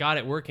I got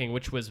it working,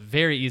 which was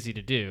very easy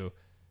to do,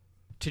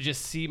 to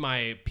just see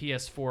my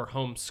PS4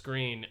 home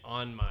screen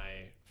on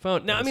my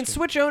phone. Now, I mean,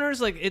 Switch owners,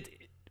 like,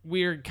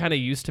 we're kind of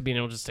used to being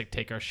able to just like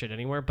take our shit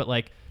anywhere, but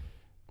like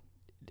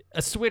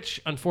a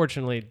Switch,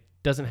 unfortunately,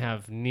 doesn't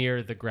have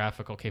near the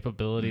graphical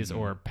capabilities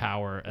or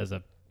power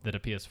that a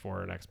PS4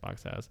 or an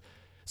Xbox has.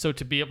 So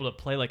to be able to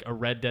play like a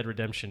Red Dead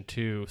Redemption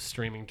 2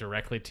 streaming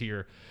directly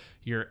to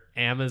your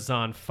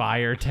Amazon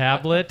Fire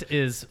tablet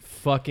is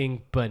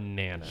fucking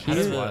bananas.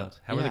 That's Yeah. wild.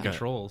 How are the Yeah.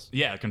 controls?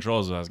 Yeah,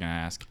 controls is what I was gonna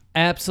ask.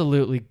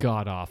 Absolutely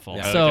god awful.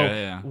 Yeah. So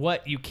Okay, yeah.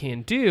 what you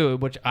can do,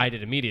 which I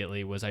did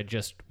immediately, was I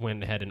just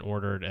went ahead and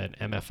ordered an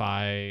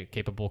MFI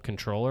capable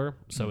controller.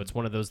 So it's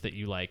one of those that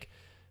you like.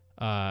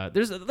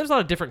 There's a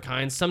lot of different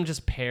kinds. Some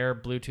just pair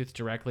Bluetooth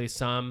directly.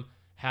 Some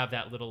have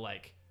that little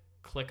like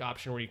click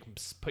option where you can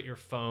put your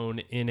phone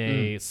in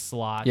a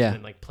slot Yeah. and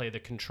then like play the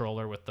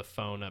controller with the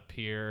phone up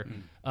here.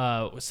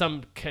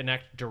 Some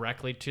connect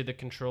directly to the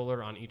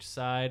controller on each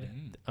side.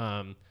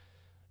 And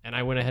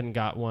I went ahead and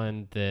got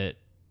one that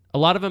a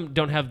lot of them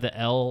don't have the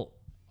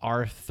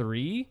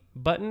LR3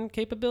 button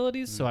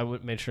capabilities. So I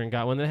made sure and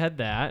got one that had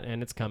that,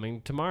 and it's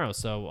coming tomorrow.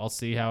 So I'll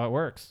see how it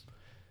works.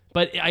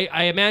 But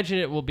I imagine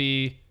it will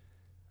be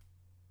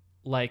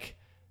like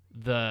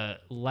the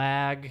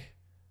lag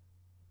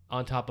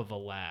on top of a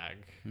lag,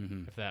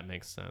 if that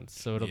makes sense.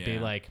 So it'll be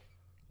Yeah. like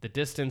the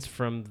distance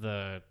from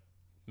the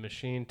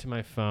machine to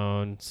my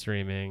phone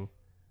streaming,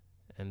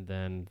 and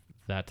then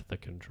that to the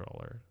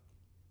controller.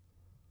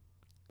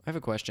 I have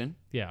a question.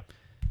 Yeah.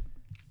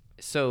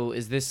 So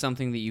is this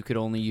something that you could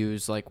only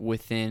use like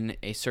within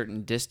a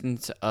certain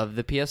distance of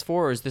the PS4,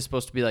 or is this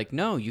supposed to be like,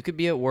 no, you could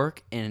be at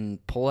work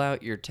and pull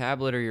out your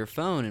tablet or your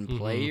phone and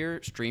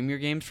stream your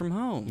games from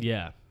home?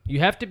 Yeah. You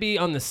have to be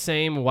on the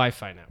same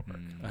Wi-Fi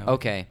network.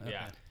 Okay.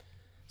 Yeah.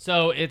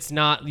 So it's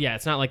not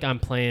like I'm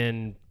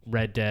playing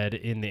Red Dead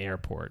in the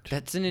airport.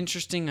 That's an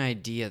interesting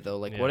idea though.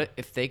 Like Yeah. what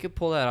if they could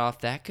pull that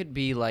off? That could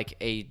be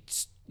like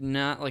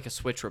not like a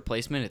Switch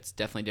replacement. It's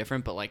definitely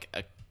different, but like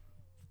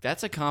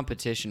that's a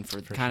competition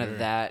for kind of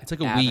that. It's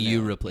like a avenue. Wii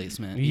U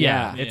replacement.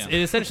 Yeah. Yeah. It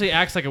essentially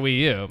acts like a Wii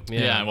U.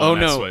 Yeah. well, Oh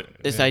that's no,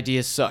 what- this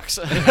idea sucks.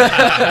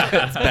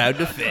 It's bound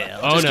to fail.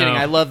 Oh, Just no. kidding.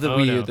 I love the Oh,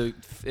 Wii no. U.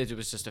 It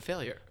was just a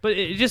failure. But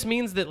it just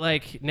means that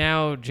like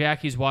now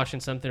Jackie's watching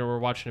something or we're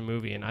watching a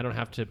movie and I don't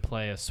have to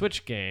play a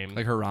Switch game.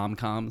 Like her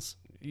rom-coms.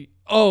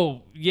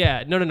 Oh,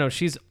 yeah. No.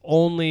 She's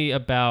only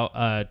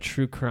about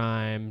true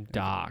crime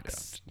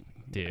docs,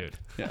 dude.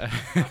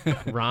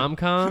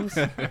 Rom-coms?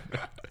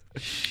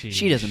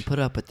 She doesn't put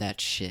up with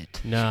that shit.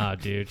 No,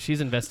 dude.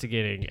 She's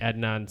investigating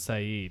Adnan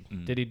Syed.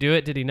 Did he do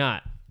it? Did he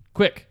not?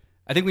 Quick.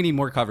 I think we need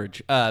more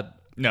coverage. No.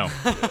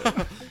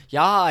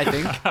 Yeah, I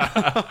think.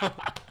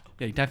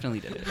 Yeah, he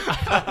definitely did it.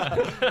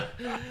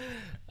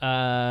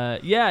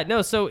 Yeah,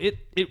 no, so it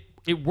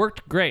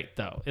worked great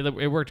though.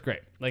 It worked great.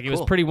 Like it was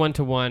Cool. pretty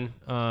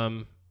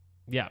 1-to-1.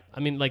 Yeah, I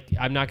mean, like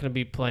I'm not gonna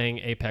be playing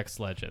Apex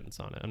Legends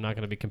on it. I'm not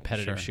gonna be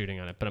competitive Sure. shooting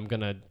on it, but I'm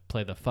gonna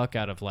play the fuck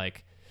out of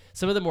like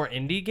some of the more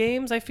indie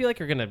games. I feel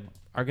like are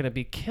gonna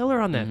be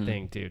killer on that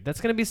thing, dude. That's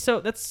gonna be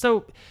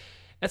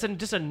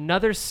just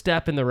another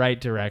step in the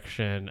right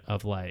direction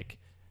of like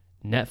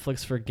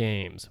Netflix for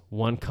games,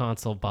 one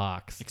console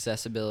box,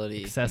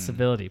 Accessibility.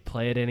 accessibility,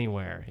 play it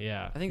anywhere.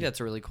 Yeah. I think that's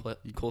a really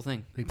cool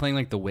thing. Like playing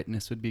like The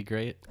Witness would be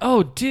great.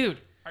 Oh, dude.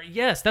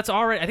 Yes, that's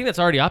already. I think that's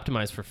already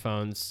optimized for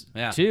phones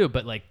too.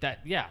 But like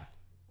that, yeah.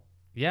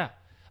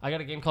 I got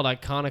a game called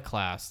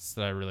Iconoclasts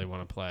that I really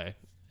want to play,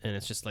 and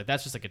it's just like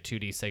that's just like a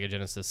 2D Sega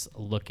Genesis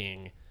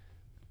looking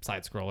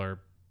side scroller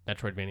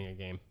Metroidvania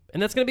game,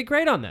 and that's gonna be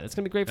great on that. It's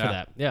gonna be great for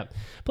that. Yeah.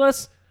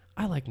 Plus,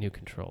 I like new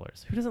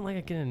controllers. Who doesn't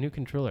like getting a new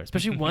controller,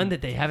 especially one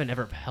that they haven't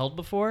ever held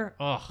before?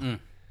 Oh,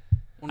 When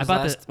I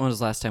bought when was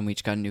the last time we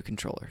each got a new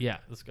controller? yeah.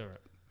 Let's go.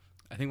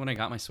 I think when I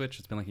got my Switch,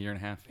 it's been like a year and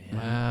a half.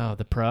 Wow,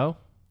 the Pro.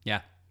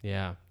 Yeah.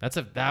 Yeah,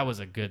 that was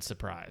a good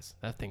surprise.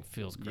 That thing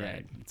feels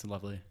great. Yeah, it's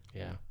lovely.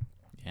 Yeah.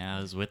 Yeah,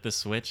 I was with the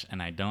Switch,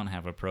 and I don't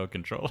have a Pro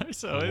controller,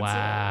 so it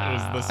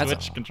Wow. was the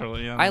Switch controller.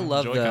 Yeah, I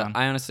love Joy-Con.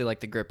 I honestly like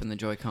the grip and the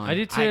Joy-Con. I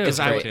do too. It's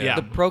I- great. yeah.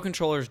 The Pro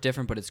controller is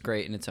different, but it's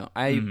great in its own.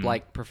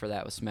 I prefer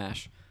that with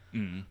Smash.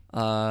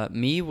 I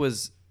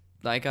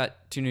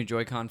got 2 new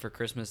Joy-Con for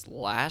Christmas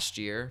last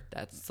year.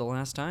 That's the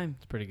last time.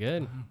 It's pretty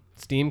good.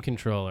 Steam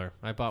controller.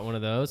 I bought one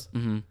of those.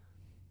 Mm-hmm.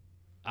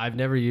 I've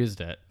never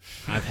used it.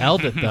 I've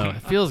held it though.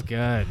 It feels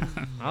good.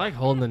 I like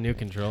holding the new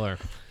controller.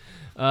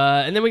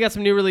 And then we got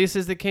some new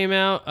releases that came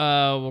out.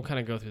 We'll kind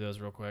of go through those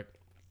real quick.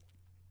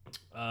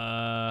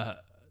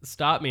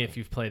 Stop me if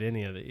you've played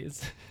any of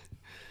these.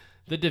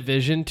 The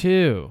Division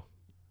 2.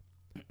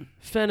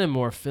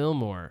 Fenimore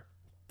Fillmore.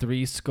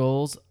 3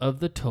 Skulls of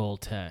the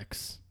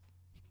Toltecs.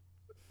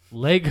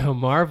 Lego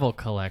Marvel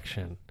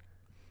Collection.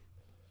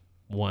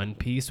 One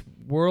Piece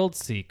World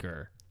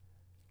Seeker.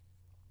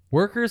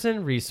 Workers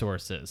and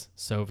Resources,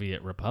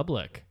 Soviet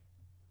Republic.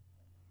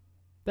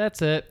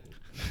 That's it.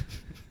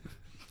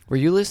 Were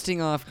you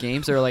listing off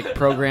games or like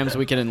programs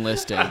we can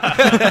enlist in?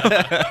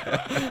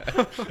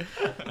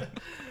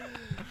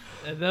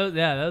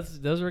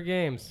 Those were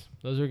games.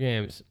 Those were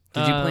games.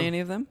 Did you play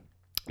any of them?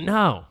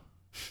 No,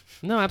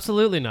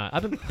 absolutely not.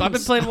 I've been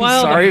playing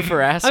Wild. Sorry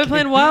for asking. I've been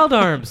playing Wild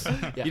Arms.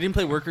 You didn't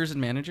play Workers and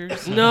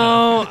Managers?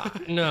 No.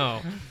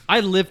 I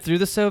lived through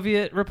the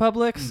Soviet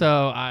Republic,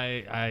 so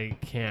I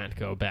can't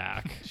go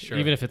back,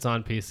 even if it's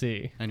on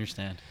PC. I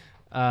understand.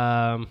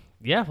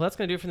 Yeah, well, that's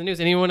going to do it for the news.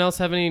 Anyone else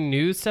have any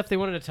news stuff they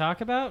wanted to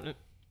talk about?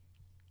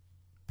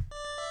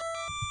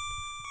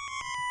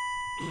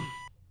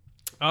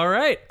 All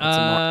right.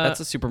 That's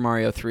a Super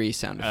Mario 3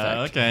 sound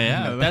effect. Okay,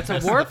 yeah. That's a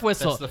warp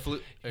whistle. That's the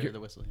flute. Or the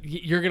whistle.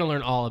 You're gonna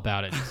learn all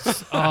about it.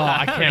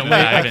 I can't wait!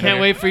 I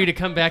can't wait for you to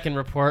come back and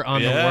report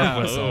on the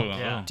warp whistle. Ooh,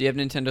 Yeah. Do you have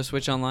Nintendo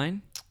Switch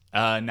Online?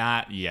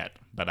 Not yet,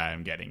 but I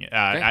am getting it.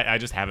 I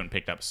just haven't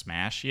picked up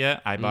Smash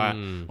yet. I bought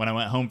when I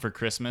went home for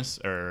Christmas,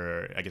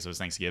 or I guess it was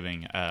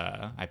Thanksgiving.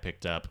 I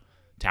picked up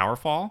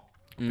Towerfall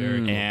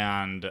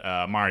and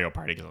Mario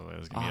Party because it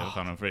was gonna be a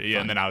fun one for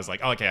and then I was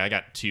like, okay, I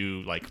got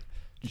two like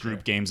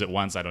group games at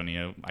once. I don't need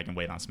to. I can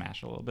wait on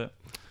Smash a little bit.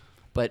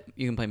 But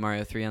you can play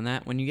Mario 3 on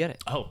that when you get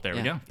it. Oh, there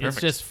we go. Perfect. It's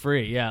just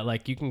free. Yeah,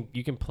 like you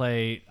can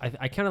play.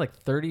 I counted like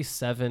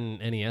 37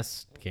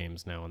 NES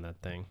games now on that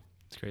thing.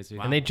 It's crazy.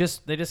 And they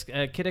just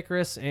Kid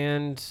Icarus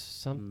and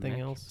something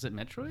else. Is it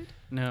Metroid?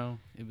 No,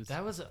 it was.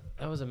 That was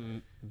a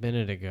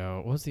minute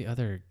ago. What was the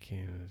other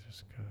game?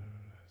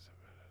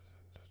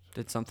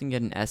 Did something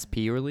get an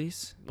SP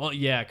release? Well,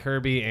 yeah,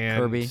 Kirby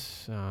and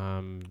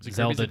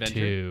Zelda Adventure?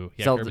 2.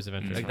 Yeah, Zelda- Kirby's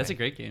Adventure. Like, that's a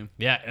great game.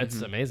 Yeah,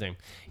 it's amazing.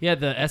 Yeah,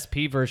 the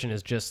SP version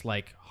is just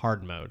like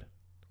hard mode.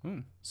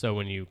 So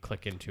when you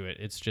click into it,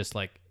 it's just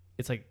like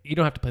you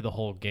don't have to play the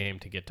whole game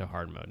to get to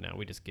hard mode now.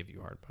 We just give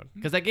you hard mode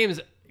because that game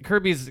is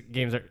Kirby's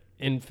games are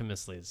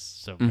infamously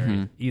so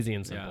very easy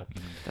and simple.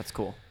 Yeah. That's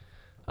cool.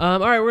 All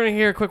right, we're gonna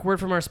hear a quick word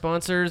from our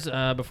sponsors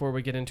before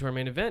we get into our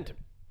main event.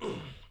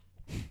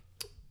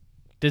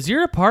 Does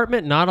your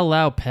apartment not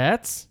allow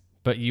pets,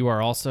 but you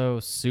are also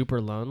super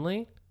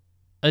lonely?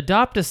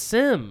 Adopt a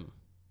Sim.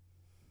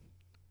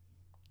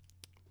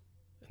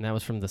 And that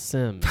was from The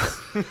Sims.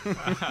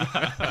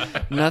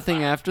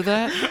 Nothing after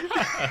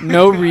that?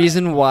 No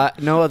reason why?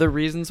 No other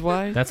reasons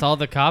why? That's all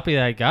the copy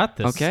that I got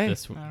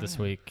this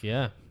week.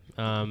 Yeah.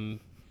 I'm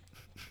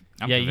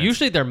Yeah. convinced.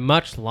 Usually they're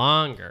much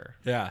longer.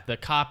 Yeah. The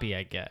copy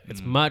I get,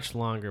 it's much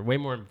longer, way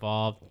more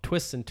involved,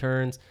 twists and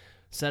turns,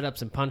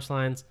 setups and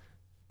punchlines.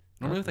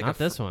 Normally with like Not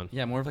this one.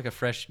 Yeah, more of like a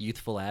fresh,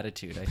 youthful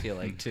attitude. I feel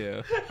like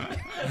too.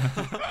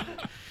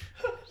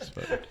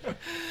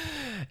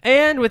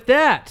 And with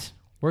that,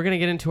 we're gonna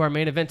get into our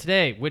main event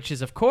today, which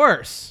is of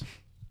course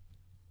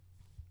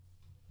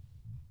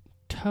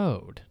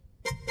Toad.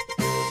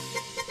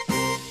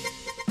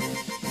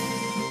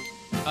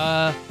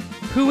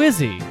 Who is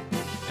he?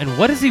 And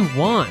what does he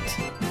want?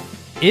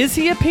 Is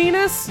he a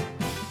penis?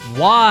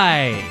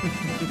 Why?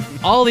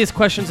 All these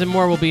questions and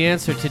more will be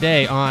answered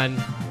today on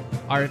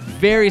our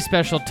very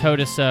special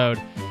Toadisode.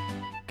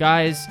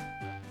 Guys,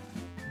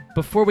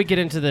 before we get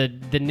into the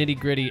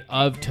nitty-gritty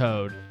of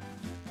Toad,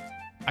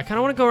 I kind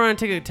of want to go around and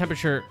take a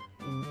temperature.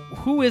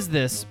 Who is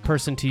this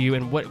person to you,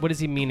 and what does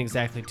he mean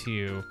exactly to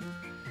you?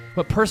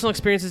 What personal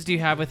experiences do you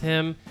have with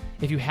him?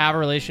 If you have a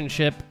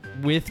relationship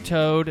with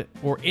Toad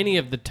or any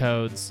of the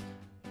Toads,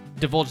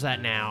 divulge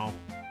that now,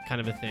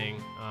 kind of a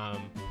thing.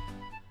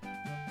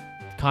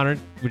 Connor,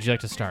 would you like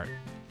to start?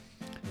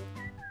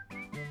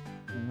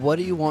 What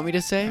do you want me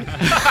to say?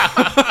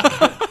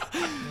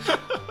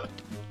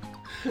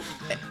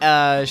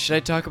 Should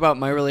I talk about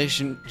my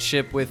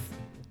relationship with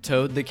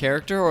Toad the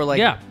character, or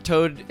like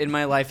Toad in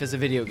my life as a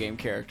video game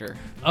character?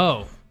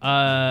 Oh,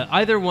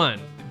 either one.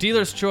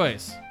 Dealer's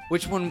choice.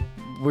 Which one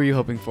were you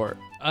hoping for?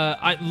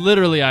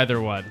 Literally either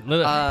one.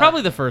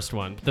 Probably the first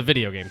one, the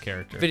video game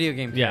character. Video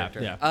game Yeah,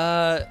 character.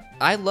 yeah.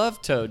 I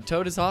love Toad.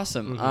 Toad is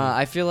awesome.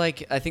 I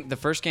think the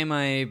first game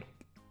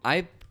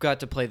I got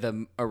to play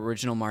the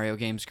original Mario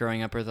games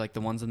growing up, or like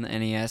the ones on the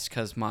NES,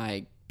 because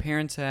my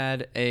parents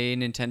had a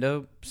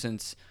Nintendo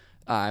since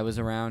I was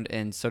around,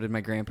 and so did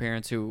my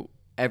grandparents.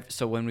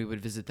 So when we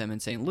would visit them in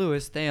St.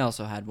 Louis, they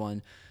also had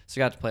one.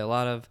 So I got to play a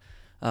lot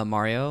of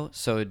Mario.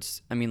 So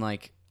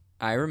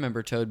I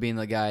remember Toad being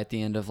the guy at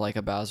the end of like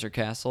a Bowser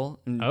Castle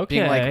and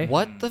being like,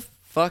 "What the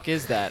fuck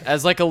is that?"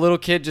 As like a little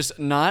kid, just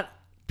not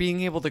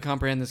being able to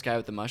comprehend this guy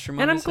with the mushroom.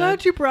 And on I'm his glad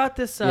head. you brought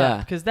this up, Yeah.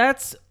 because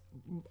that's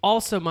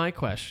also my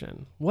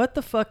question. What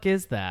the fuck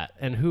is that,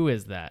 and who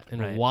is that,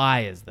 and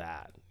why is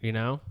that? You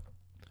know?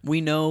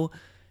 We know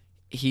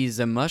he's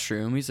a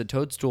mushroom. He's a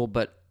toadstool,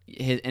 but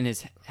his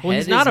head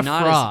he's not is a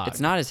frog. It's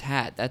not his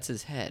hat. That's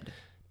his head.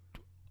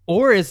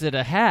 Or is it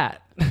a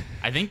hat?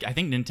 I think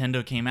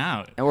Nintendo came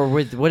out. Or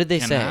what did they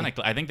say?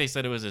 Canonically. I think they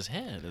said it was his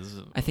head.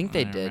 I think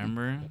they did.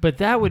 Remember? But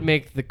that would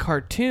make the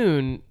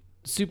cartoon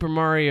Super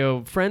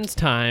Mario Friends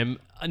Time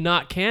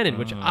not canon,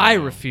 which I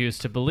refuse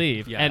to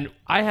believe. Yeah. And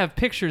I have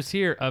pictures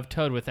here of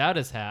Toad without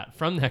his hat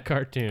from that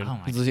cartoon. Oh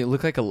my Does he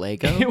look like a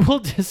Lego? It will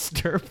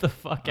disturb the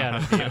fuck out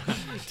of you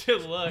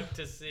to look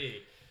to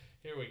see.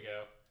 Here we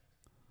go.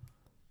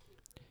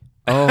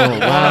 Oh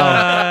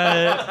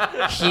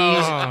wow!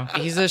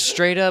 He's a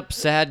straight up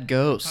sad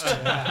ghost.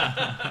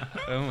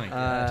 Oh my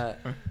god.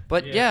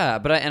 But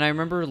I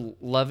remember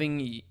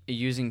loving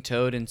using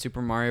Toad in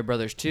Super Mario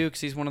Brothers 2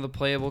 because he's one of the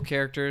playable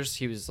characters.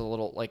 He was a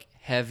little like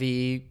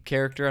heavy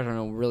character. I don't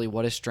know really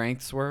what his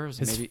strengths were.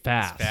 He's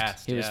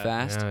fast. He was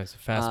fast. Yeah, he's a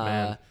fast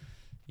man.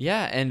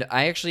 Yeah, and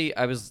I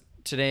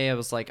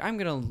was like, I'm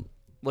gonna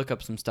look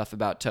up some stuff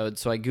about Toad.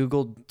 So I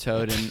Googled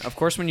Toad, and of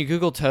course when you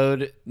Google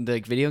Toad,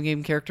 the video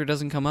game character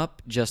doesn't come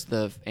up, just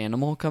the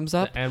animal comes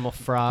up. The animal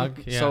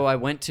frog. Yeah. So I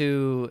went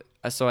to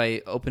so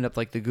I opened up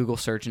like the Google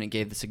search and it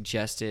gave the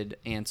suggested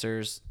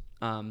answers.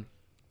 And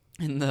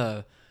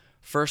the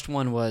first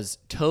one was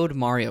Toad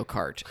Mario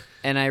Kart.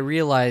 And I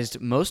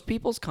realized most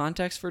people's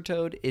context for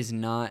Toad is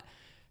not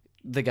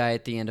the guy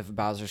at the end of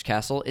Bowser's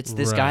Castle. It's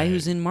this guy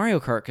who's in Mario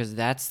Kart because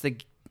that's the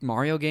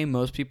Mario game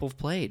most people have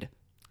played.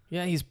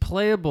 Yeah, he's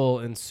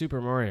playable in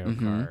Super Mario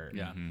Kart.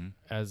 Yeah.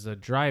 As a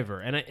driver,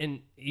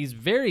 and he's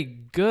very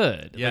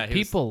good. Yeah, like,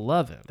 people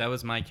love him. That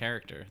was my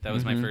character. That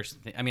was my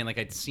first thing. I mean, like,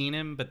 I'd seen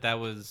him, but that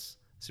was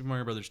Super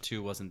Mario Brothers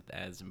 2 wasn't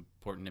as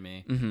important to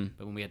me.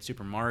 But when we had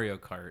Super Mario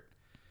Kart,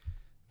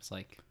 it's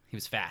like he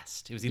was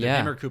fast. It was either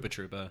him or Koopa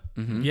Troopa.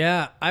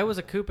 Yeah, I was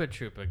a Koopa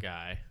Troopa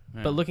guy,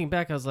 but looking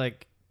back, I was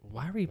like,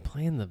 why were you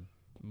playing the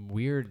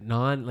weird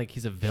like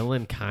he's a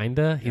villain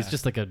kinda? He's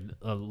just like a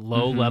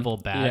low level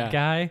bad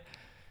guy.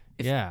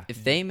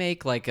 If they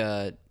make like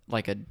a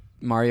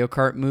Mario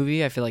Kart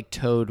movie, I feel like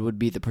Toad would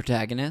be the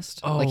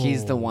protagonist. Like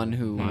he's the one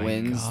who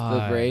wins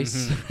the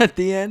race at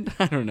the end.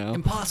 I don't know.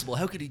 Impossible.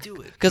 How could he do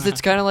it? Because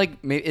it's kind of like,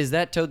 is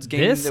that Toad's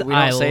game This that we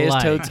don't say like.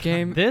 is Toad's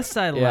game? This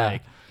I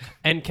like.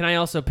 And can I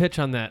also pitch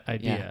on that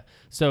idea? Yeah.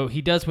 So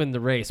he does win the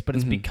race, but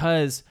it's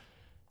because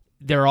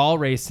they're all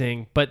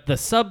racing, but the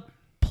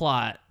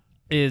subplot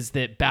is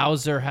that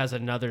Bowser has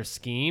another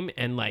scheme,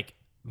 and like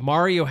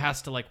Mario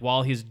has to, like,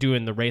 while he's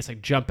doing the race,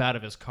 like jump out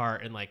of his car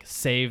and like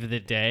save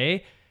the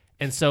day.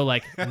 And so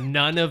like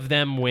none of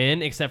them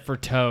win except for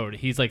Toad.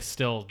 He's like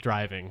still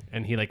driving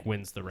and he like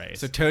wins the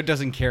race. So Toad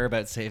doesn't care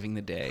about saving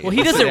the day. Well,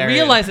 he doesn't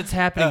realize it's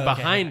happening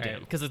behind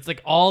him because it's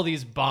like all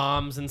these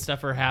bombs and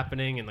stuff are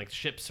happening and like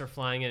ships are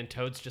flying in and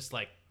Toad's just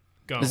like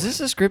going. Is this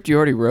a script you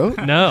already wrote?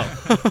 No.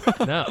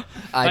 No.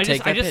 I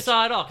just pitch.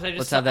 saw it all because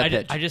Let's have that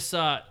pitch. I just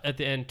saw at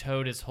the end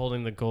Toad is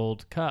holding the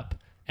gold cup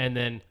and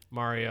then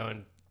Mario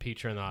and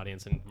Peach are in the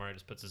audience and Mario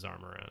just puts his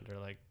arm around her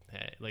like,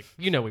 hey, like,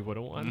 we would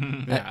have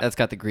won. That's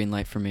got the green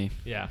light for me.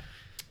 Yeah.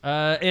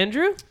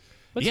 Andrew?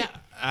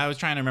 I was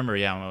trying to remember.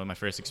 Yeah, what my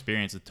first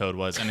experience with Toad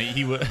was, and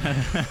he was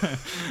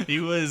he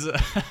was.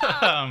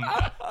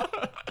 Are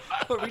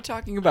we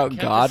talking about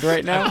God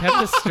right now?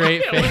 Kept a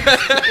straight face.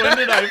 When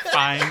did I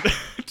find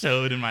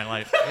Toad in my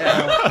life?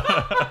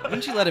 Why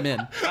didn't you let him in?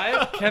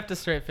 I've kept a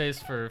straight face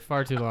for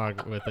far too long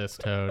with this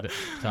Toad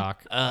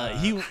talk.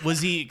 Because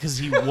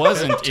he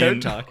wasn't in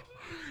Toad talk.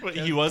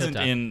 He wasn't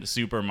Toad talk. in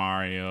Super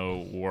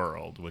Mario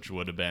World, which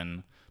would have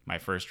been my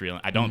first real.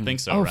 I don't think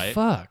so, Oh, right?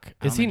 fuck. I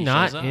don't Is he think he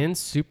not shows up. in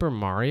Super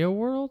Mario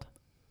World?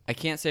 I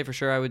can't say for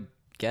sure. I would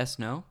guess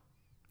no.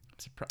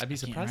 I'd be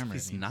surprised if remember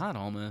he's these. not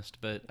almost,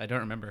 but I don't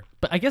remember.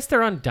 But I guess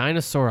they're on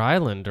Dinosaur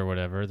Island or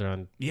whatever. They're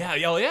on. Yeah,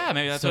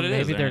 maybe that's so what it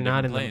is. maybe they're in a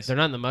not different in place. they're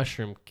not in the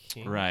Mushroom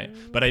Kingdom. Right.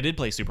 But I did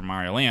play Super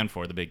Mario Land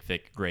for the big,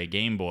 thick, gray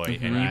Game Boy,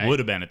 and Right. he would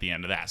have been at the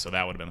end of that, so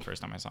that would have been the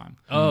first time I saw him.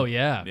 Oh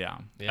yeah. Yeah.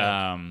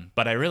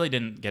 But I really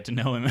didn't get to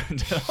know him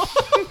until...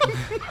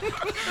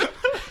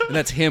 And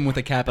that's him with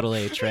a capital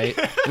H, right?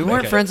 We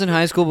weren't friends in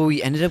high school, but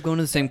we ended up going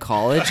to the same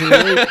college. And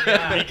really,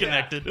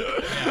 reconnected.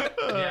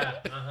 Yeah.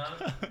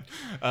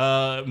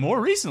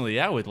 More recently,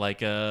 with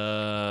like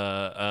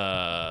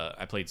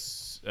I played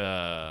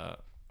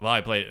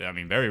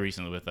very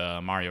recently with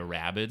Mario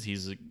Rabbids.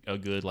 He's a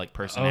good like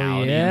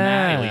personality in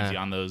that. He yeah. leads you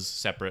on those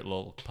separate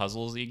little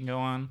puzzles that you can go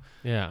on.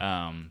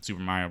 Yeah.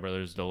 Super Mario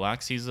Brothers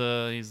Deluxe. He's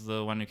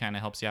the one who kind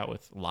of helps you out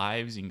with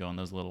lives. You can go on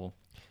those little.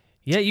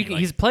 Yeah.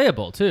 He's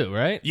playable too,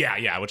 right?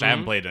 Yeah, which I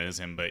haven't played as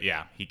him, but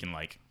yeah, he can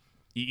like.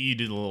 You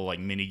do the little like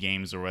mini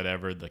games or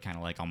whatever, the kind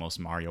of like almost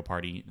Mario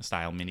Party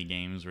style mini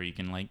games where you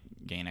can like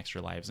gain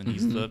extra lives, and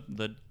he's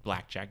the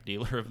blackjack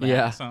dealer of that.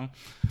 Yeah. So,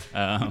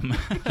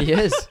 he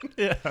is.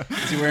 yeah,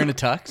 Is he wearing a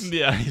tux?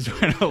 yeah, he's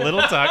wearing a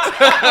little tux.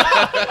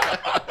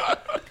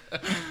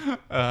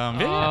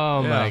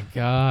 Oh my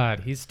God,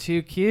 he's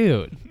too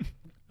cute.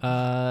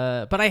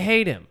 But I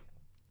hate him.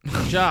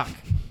 Jock.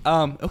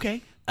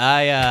 Okay.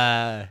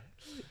 I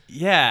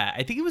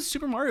think it was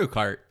Super Mario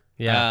Kart.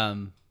 Yeah.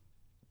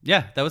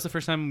 Yeah, that was the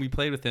first time we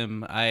played with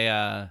him.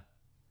 I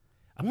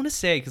want to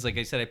say, because like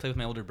I said, I played with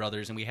my older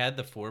brothers, and we had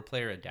the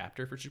 4-player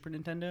adapter for Super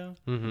Nintendo.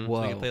 Mm-hmm. Whoa.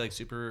 So we could play like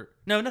Super...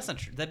 No, that's not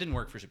true. That didn't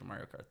work for Super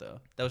Mario Kart, though.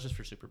 That was just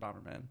for Super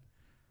Bomberman.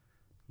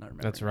 Not remembering.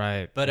 That's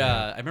right. But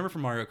yeah. I remember for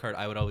Mario Kart,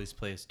 I would always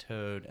play as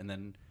Toad, and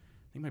then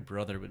I think my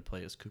brother would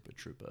play as Koopa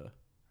Troopa.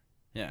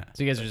 Yeah.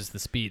 So you guys are just the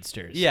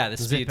speedsters. Yeah, the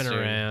zipping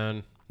speedster.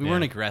 around. We Yeah.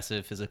 weren't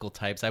aggressive physical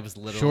types. I was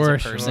little Sure,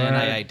 as a person. sure.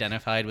 I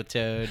identified with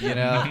Toad, you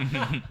know?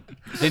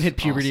 Didn't hit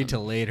puberty Awesome.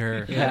 until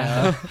later.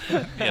 Yeah.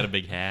 He had a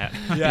big hat.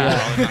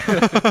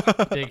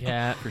 Big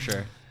hat. For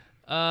sure.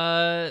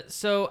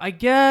 So I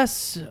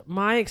guess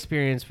my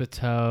experience with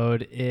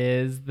Toad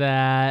is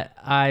that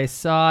I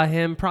saw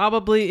him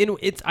probably in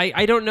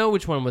I don't know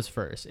which one was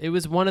first. It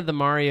was one of the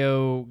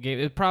Mario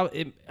games. I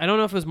don't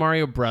know if it was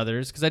Mario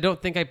Brothers because I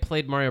don't think I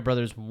played Mario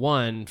Brothers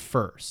 1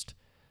 first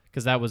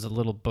because that was a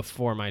little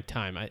before my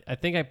time. I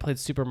think I played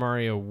Super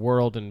Mario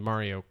World and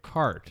Mario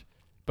Kart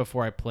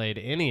before I played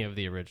any of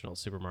the original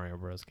Super Mario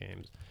Bros.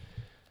 Games.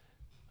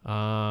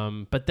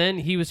 But then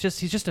he's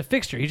just a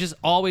fixture. He's just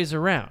always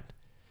around.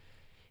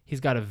 He's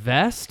got a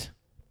vest,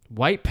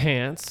 white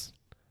pants,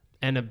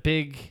 and a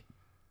big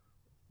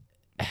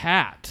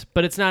hat,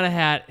 but it's not a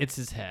hat, it's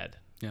his head.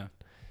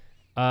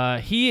 Yeah.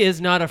 He is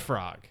not a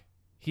frog.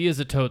 He is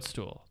a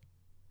toadstool.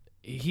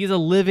 He's a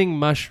living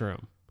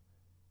mushroom.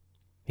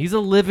 He's a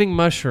living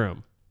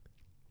mushroom.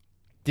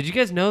 Did you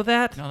guys know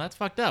that? No, that's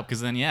fucked up.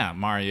 Because then, yeah,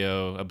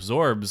 Mario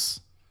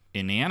absorbs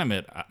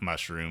inanimate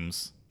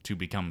mushrooms to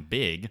become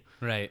big,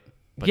 Right.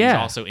 but Yeah.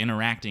 he's also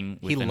interacting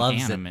with He an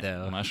loves it, animate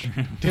though.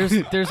 mushroom.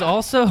 There's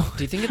also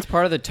Do you think it's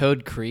part of the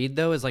Toad Creed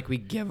though? Is like we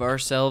give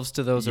ourselves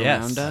to those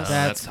Yes. around us?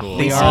 That's cool.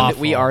 We are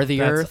we are the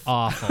That's earth.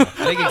 awful.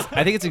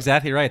 I think it's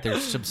exactly right. They're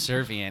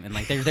subservient and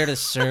like they're there to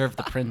serve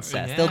the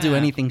princess. They'll do Yeah.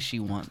 anything she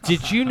wants.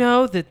 Did you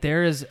know that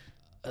there is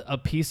a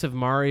piece of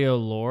Mario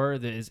lore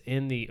that is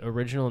in the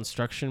original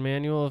instruction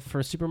manual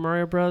for Super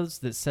Mario Bros.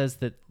 That says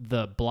that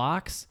the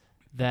blocks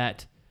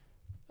that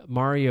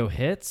Mario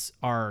hits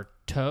are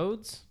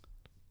toads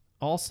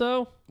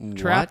also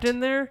trapped What? in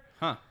there?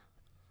 Huh.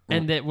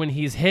 And that when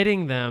he's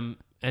hitting them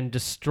and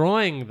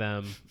destroying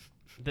them,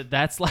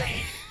 that's like...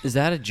 Is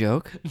that a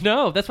joke?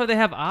 No, that's why they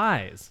have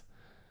eyes.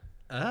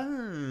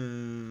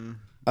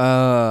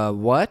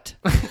 What?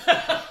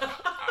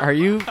 Are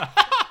you?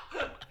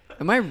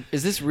 Am I?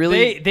 Is this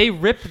really? They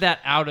ripped that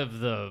out of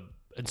the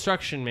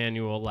instruction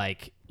manual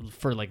like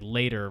for like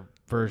later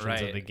versions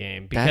of Right. the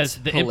game because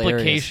That's the hilarious.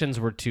 implications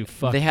were too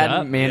fucked They hadn't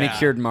up.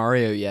 manicured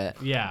Mario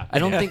yet. Yeah. I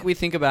don't think we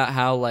think about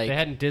how like They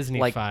hadn't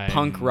Disney-fied, like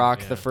punk rock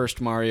yeah. the first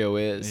Mario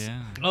is.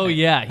 Yeah. Oh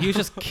yeah, he was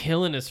just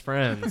killing his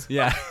friends.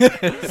 Yeah.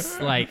 It's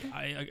like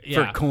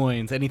yeah. For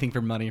coins, anything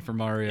for money for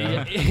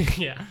Mario.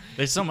 yeah.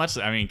 There's so much.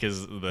 I mean,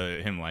 because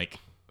him like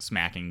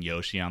smacking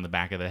Yoshi on the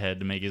back of the head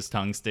to make his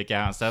tongue stick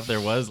out and stuff. There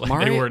was like they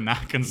Mario- were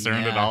not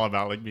concerned at Yeah. all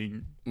about like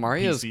being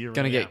Mario's PC or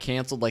gonna whatever. get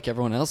canceled like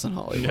everyone else in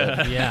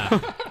Hollywood. Yeah.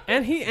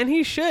 And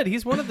he should.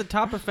 He's one of the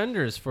top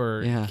offenders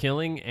for Yeah.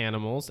 killing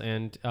animals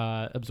and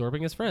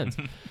absorbing his friends.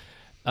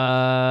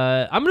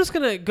 I'm just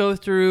going to go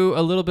through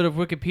a little bit of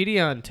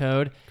Wikipedia on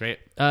Toad. Great.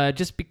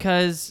 Just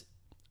because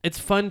it's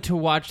fun to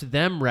watch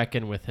them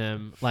reckon with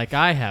him like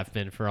I have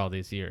been for all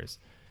these years.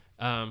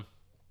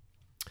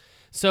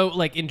 So,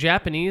 like in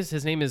Japanese,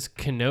 his name is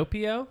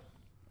Kinopio,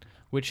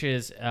 which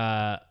is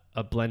a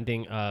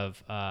blending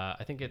of,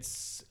 I think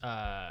it's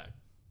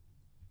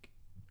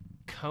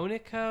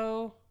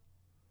Koniko.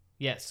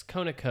 Yes,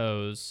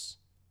 Koniko's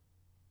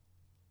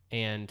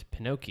and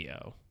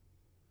Pinocchio.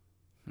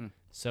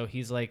 So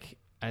he's like,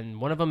 and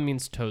one of them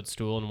means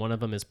toadstool, and one of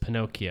them is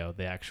Pinocchio,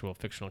 the actual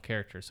fictional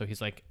character. So he's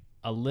like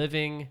a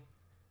living.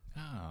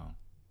 Oh.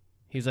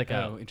 He's like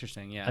Oh,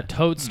 interesting. Yeah. a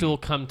toadstool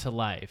come to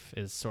life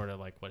is sort of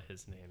like what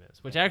his name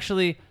is, which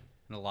actually,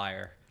 And a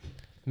liar.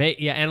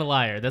 and a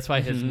liar. That's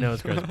why his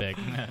nose grows big.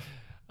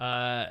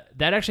 That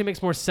actually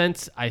makes more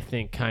sense, I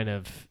think, kind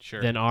of,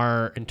 Sure. than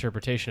our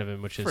interpretation of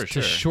him, which is For to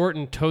sure.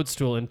 shorten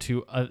toadstool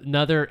into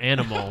another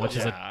animal, which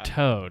is a Yeah.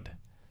 toad.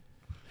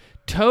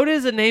 Toad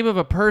is a name of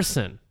a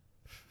person.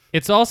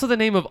 It's also the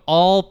name of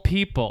all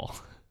people.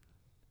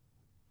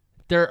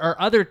 There are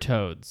other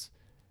toads.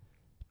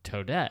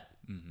 Toadette.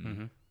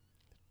 Mm-hmm.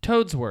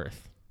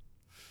 Toadsworth.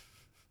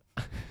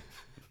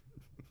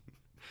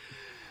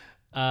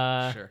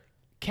 Sure.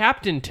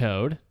 Captain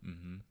Toad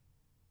Mm-hmm.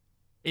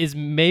 is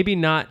maybe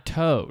not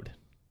Toad.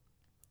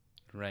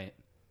 Right.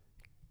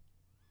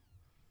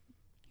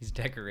 He's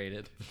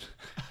decorated.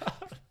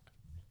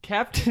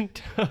 Captain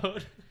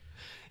Toad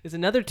is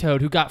another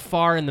Toad who got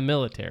far in the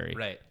military.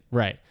 Right.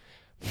 Right.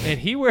 And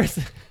he wears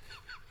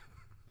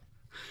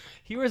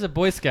a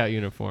Boy Scout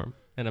uniform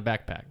and a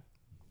backpack.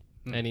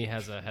 And he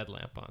has a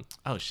headlamp on.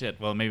 Oh shit.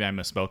 Well, maybe I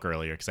misspoke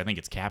earlier because I think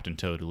it's Captain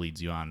Toad who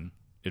leads you on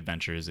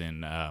adventures in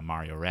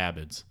Mario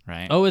Rabbids,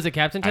 right? Oh, is it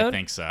Captain Toad? I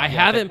think so. I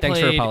Yeah, haven't Thanks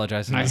played. for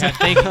apologizing.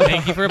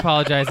 Thank you for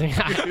apologizing.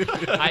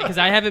 Because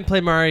I haven't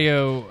played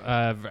Mario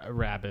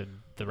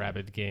the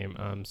Rabid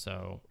game.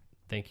 So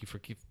thank you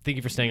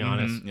for staying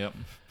honest. Yep.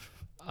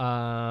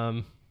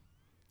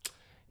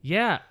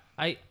 Yeah,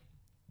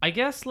 I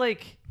guess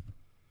like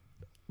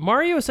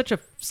Mario is such a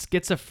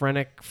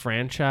schizophrenic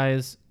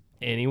franchise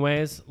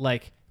anyways.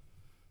 Like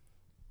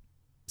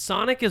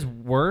Sonic is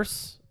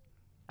worse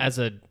as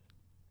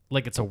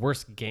it's a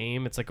worse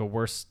game. It's like a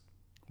worse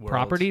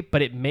property,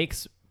 but it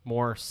makes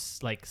more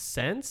like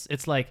sense.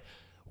 It's like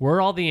we're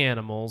all the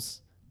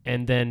animals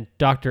and then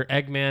Dr.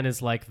 Eggman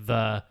is like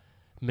the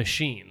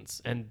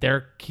machines and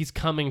he's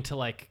coming to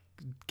like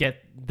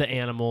get the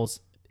animals.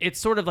 It's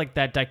sort of like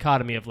that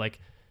dichotomy of like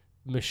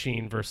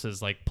machine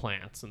versus like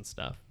plants and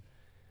stuff.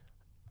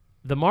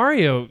 The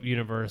Mario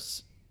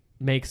universe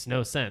makes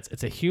no sense.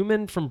 It's a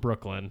human from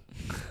Brooklyn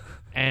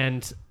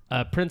and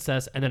a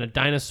princess and then a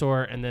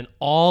dinosaur and then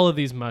all of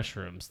these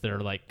mushrooms that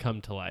are like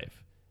come to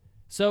life.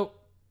 So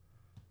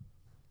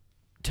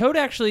Toad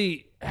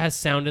actually has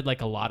sounded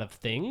like a lot of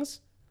things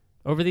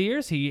over the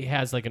years. He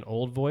has like an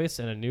old voice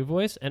and a new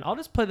voice, and I'll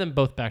just play them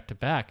both back to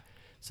back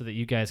so that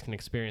you guys can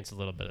experience a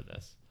little bit of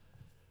this.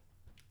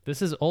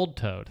 This is old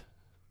Toad.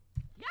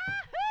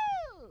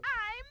 Yahoo!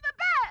 I'm the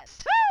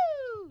best!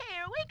 Woo!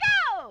 Here we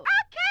go!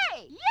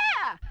 Okay,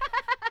 yeah!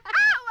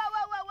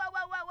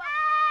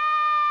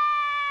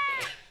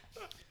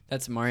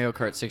 That's Mario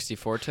Kart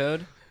 64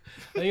 Toad.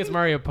 think it's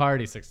Mario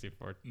Party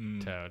 64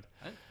 Toad.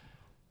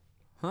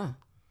 Huh.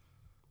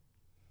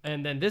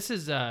 And then this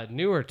is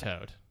newer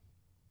Toad.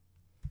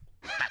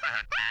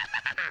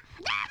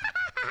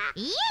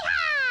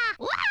 Yeehaw!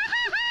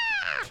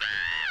 Wah-ha-ha!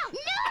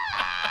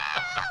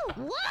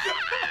 No! Wow!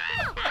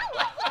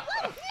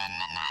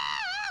 No!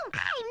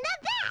 I'm the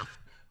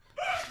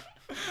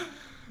best!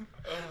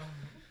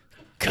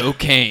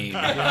 Cocaine.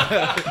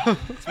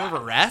 It's more of a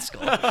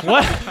rascal.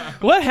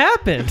 What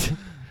happened?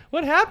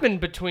 What happened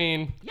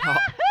between Yahoo!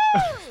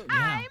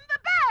 I'm the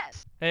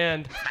best!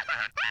 and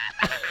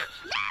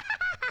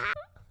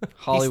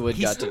Hollywood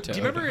He's- got to Toad. Do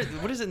you remember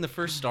what is it in the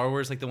first Star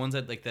Wars? Like the ones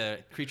that like the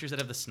creatures that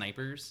have the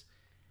snipers.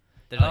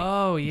 They're like,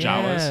 oh yeah,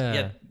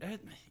 Jawas?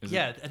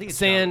 yeah, I think it's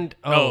sand.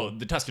 Oh, Oh,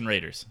 the Tuscan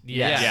Raiders.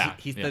 yes. Yeah.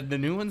 He's yeah. The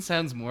new one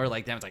sounds more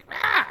like them. It's like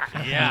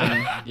 "Rah!"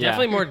 yeah, Yeah.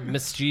 definitely more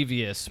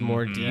mischievous,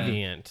 more Mhm.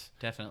 deviant.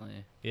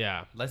 Definitely.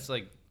 Yeah, Less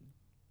like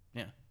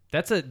yeah.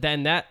 that's I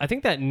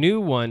think that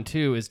new one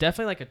too is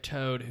definitely like a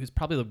Toad who's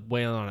probably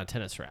wailing on a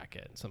tennis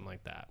racket, something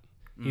like that.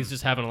 He's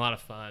just having a lot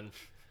of fun.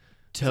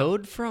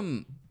 Toad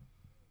from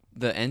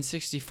the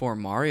N64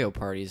 Mario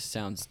parties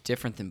sounds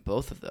different than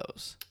both of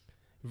those.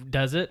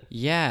 Does it?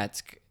 Yeah,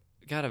 it's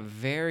got a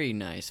very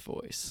nice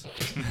voice.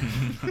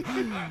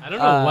 I don't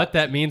know what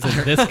that means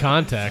in this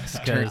context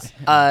because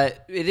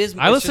It is.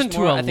 I it's listened just to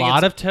more- a I think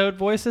lot it's- of Toad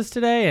voices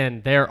today,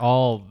 and they're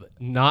all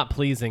not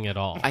pleasing at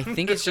all. I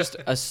think it's just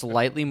a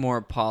slightly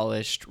more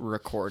polished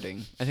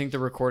recording. I think the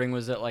recording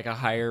was at like a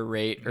higher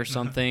rate or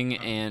something,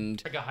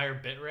 and like a higher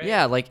bit rate.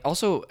 yeah, like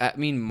also, I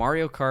mean,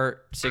 Mario Kart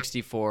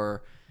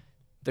 64,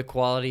 the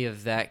quality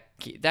of that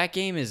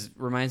game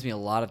reminds me a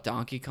lot of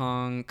Donkey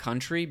Kong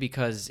Country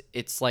because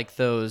it's like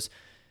those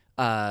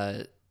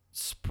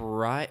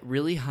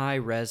really high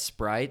res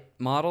sprite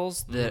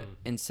models that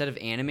instead of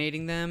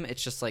animating them,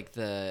 it's just like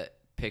the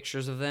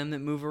pictures of them that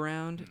move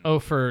around. Oh,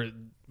 for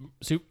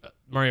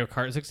Mario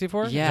Kart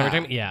 64? Is that what Yeah. you're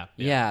talking- yeah.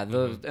 Yeah,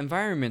 the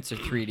environments are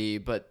 3D,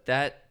 but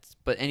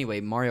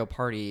anyway, Mario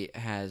Party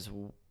has,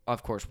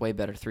 of course, way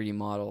better 3D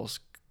models.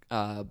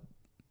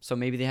 So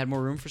maybe they had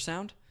more room for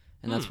sound,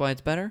 and that's why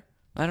it's better.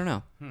 I don't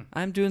know.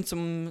 I'm doing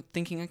some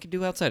thinking I could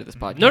do outside of this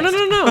podcast.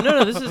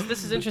 No.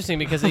 This is interesting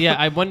because yeah,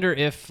 I wonder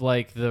if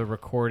like the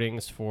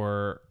recordings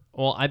for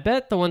I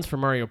bet the ones for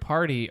Mario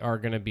Party are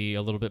going to be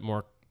a little bit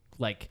more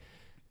like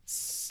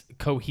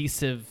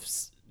cohesive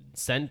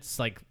sense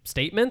like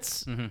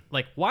statements.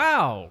 Like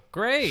wow,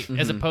 great,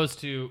 as opposed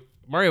to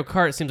Mario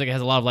Kart. It seems like it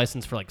has a lot of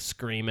license for like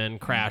screaming,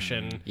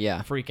 crashing,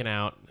 Yeah. freaking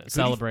out,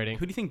 celebrating.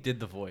 Who do you think did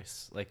the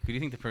voice? Like who do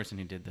you think the person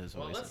who did those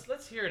Well, voices?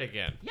 let's hear it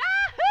again.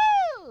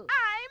 Yahoo!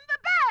 I'm the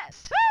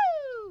best!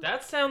 Woo!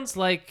 That sounds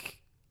like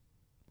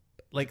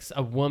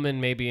a woman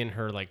maybe in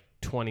her like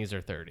 20s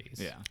or 30s.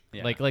 Yeah.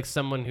 Yeah. Like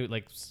someone who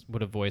like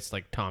would have voiced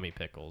like Tommy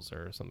Pickles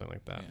or something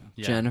like that.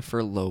 Yeah.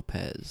 Jennifer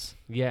Lopez.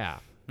 Yeah.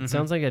 It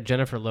sounds like a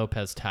Jennifer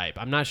Lopez type.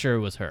 I'm not sure it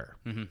was her,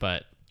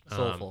 but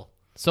Soulful.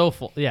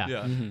 Soulful.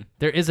 Yeah.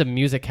 There is a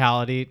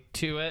musicality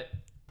to it.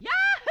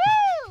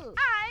 Yahoo!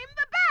 I'm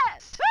the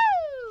best!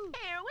 Woo!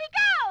 Here we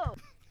go!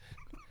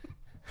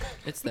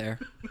 It's there.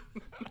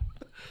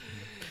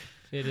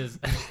 It is.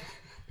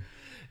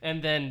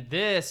 And then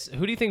this,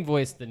 who do you think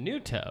voiced the new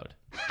Toad?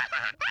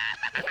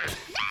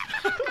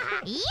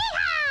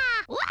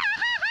 Yeehaw!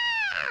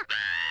 Wah-ha-ha!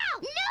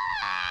 No!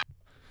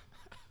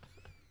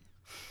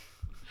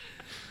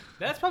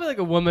 That's probably like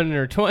a woman in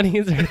her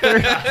 20s or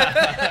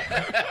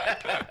 30s.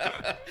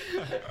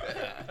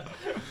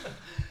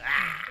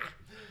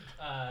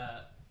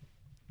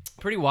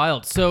 Pretty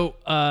wild. So,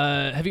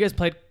 have you guys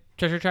played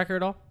Treasure Tracker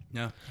at all?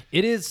 No.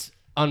 It is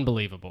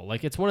unbelievable.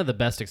 Like it's one of the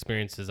best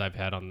experiences I've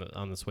had on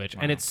the Switch,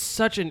 and it's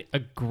such a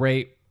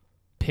great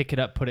pick it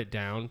up, put it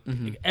down.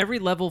 Like, every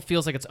level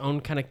feels like its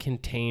own kind of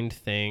contained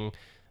thing.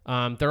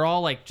 They're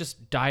all like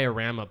just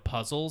diorama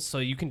puzzles, so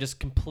you can just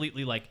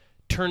completely like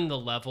turn the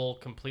level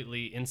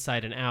completely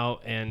inside and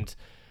out. And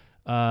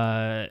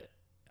I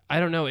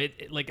don't know,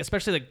 it like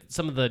especially like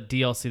some of the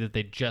DLC that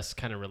they just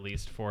kind of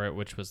released for it,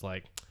 which was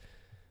like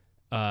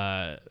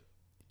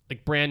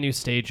brand new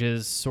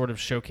stages, sort of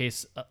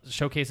showcases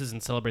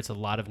and celebrates a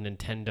lot of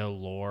Nintendo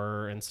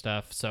lore and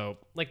stuff. So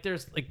like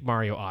there's like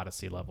Mario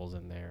Odyssey levels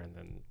in there, and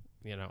then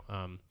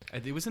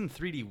It was in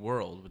 3D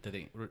World.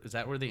 Is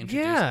that where they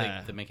introduced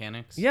Yeah. the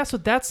mechanics? yeah. So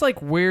that's like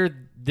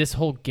where this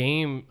whole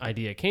game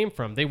idea came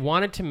from. They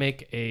wanted to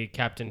make a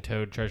Captain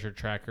Toad Treasure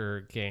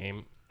Tracker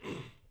game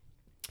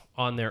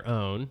on their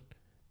own,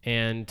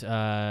 and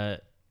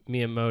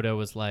Miyamoto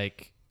was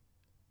like,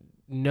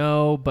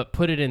 no, but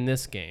put it in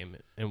this game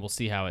and we'll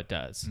see how it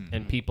does.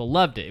 And people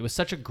loved it. It was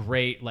such a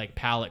great like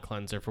palate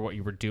cleanser for what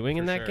you were doing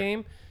in that sure.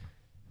 game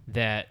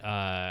that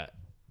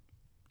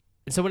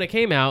and so when it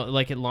came out,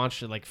 like it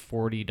launched at like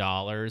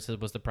 $40. It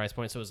was the price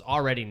point. So it was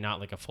already not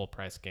like a full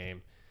price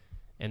game.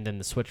 And then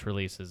the Switch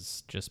release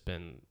has just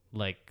been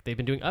like they've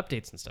been doing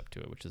updates and stuff to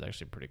it, which is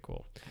actually pretty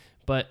cool.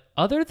 But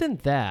other than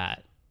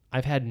that,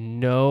 I've had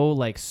no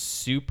like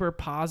super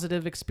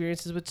positive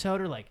experiences with Toad,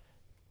 or like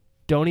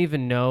don't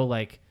even know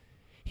like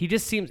he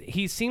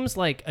seems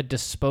like a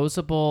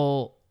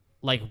disposable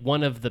like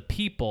one of the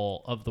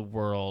people of the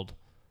world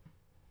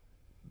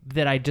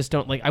that I just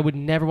don't like. I would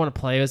never want to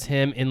play as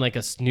him in like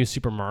a new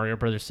Super Mario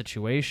Brothers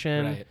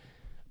situation.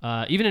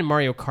 Right. Even in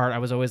Mario Kart, I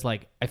was always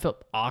like, I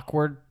felt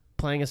awkward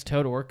playing as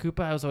Toad or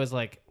Koopa. I was always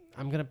like,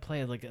 I'm gonna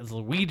play like as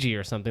Luigi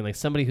or something, like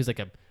somebody who's like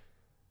a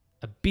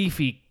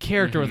beefy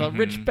character with a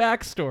rich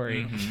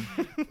backstory.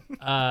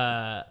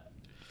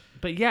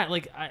 But yeah,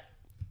 like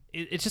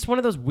it's just one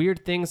of those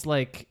weird things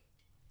like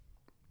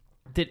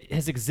that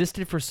has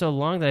existed for so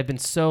long that I've been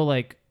so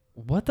like,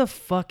 what the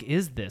fuck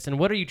is this? And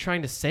what are you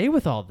trying to say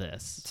with all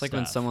this? It's like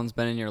when someone's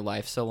been in your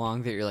life so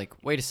long that you're like,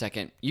 wait a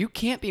second, you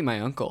can't be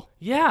my uncle.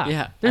 Yeah.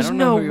 Yeah, I There's don't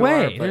know no who you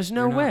way. are, but There's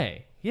no you're not.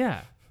 way.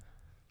 Yeah.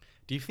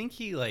 Do you think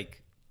he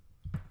like?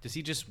 Does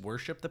he just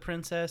worship the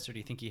princess, or do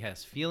you think he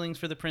has feelings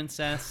for the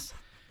princess?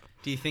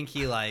 Do you think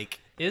he like?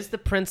 Is the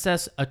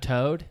princess a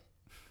toad?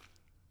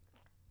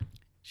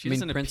 She I mean,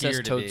 doesn't Princess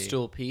appear to be.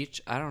 Toadstool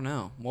Peach. I don't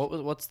know.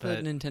 What's the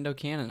But- Nintendo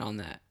canon on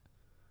that?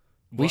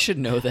 We should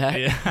know that.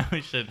 Yeah,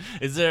 we should.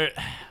 Is there?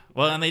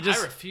 Well, and they I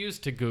just refuse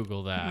to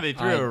Google that. they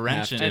threw I a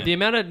wrench have in to. it.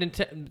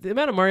 The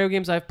amount of Mario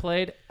games I've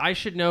played, I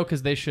should know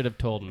because they should have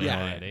told me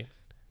Yeah. already.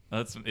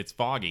 It's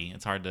foggy.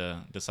 It's hard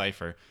to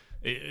decipher.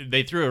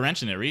 They threw a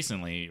wrench in it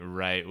recently,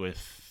 right?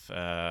 With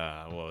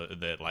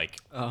that like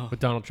With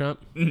Donald Trump.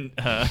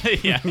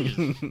 yeah,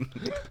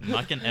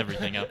 mucking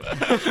everything up.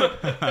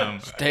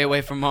 Stay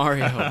away from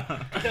Mario.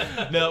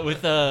 No,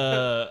 with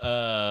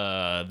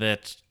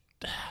that.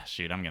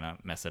 Shoot, I'm gonna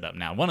mess it up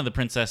now. One of the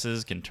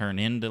princesses can turn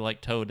into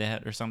like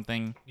Toadette or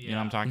something. You know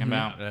what I'm talking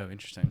about? Oh,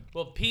 interesting.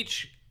 Well,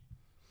 Peach,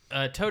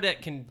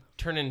 Toadette can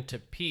turn into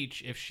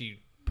Peach if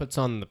she puts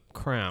on the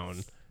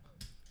crown.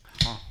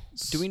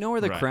 Do we know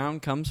where the Right. crown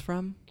comes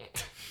from?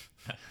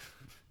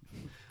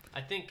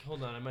 I think.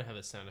 Hold on, I might have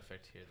a sound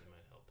effect here that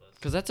might help us.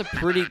 Because that's a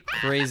pretty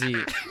crazy.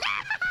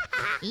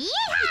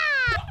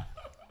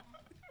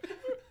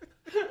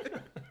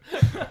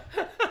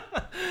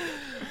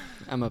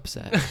 I'm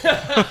upset.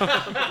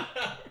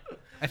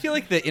 I feel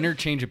like the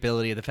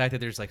interchangeability of the fact that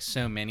there's like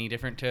so many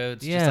different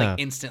toads just Yeah. like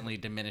instantly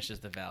diminishes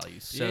the value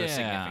so yeah,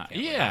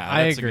 significantly. yeah.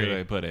 I That's agree. a good way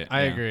to put it.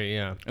 I yeah. agree.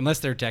 Yeah. Unless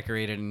they're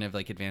decorated and have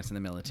like advanced in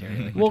the military,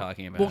 like we're Well,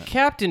 talking about. well,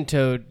 Captain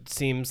Toad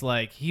seems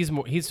like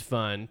he's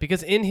fun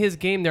because in his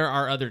game there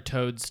are other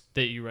toads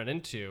that you run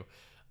into.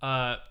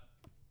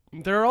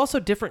 There are also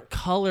different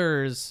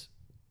colors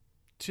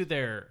to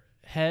their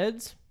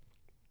heads,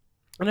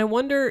 and I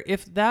wonder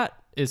if that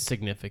is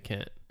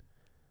significant.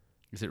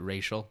 Is it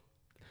racial?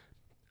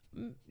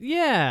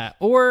 Yeah,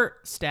 or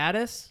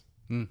status,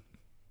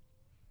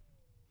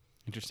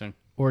 Interesting.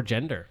 or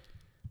gender,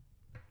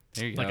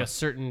 There you like go. a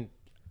certain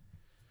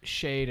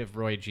shade of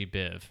Roy G.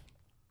 Biv,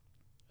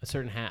 a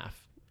certain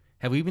half.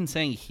 Have we been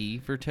saying he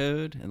for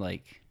Toad? And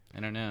like,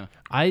 I don't know.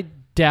 I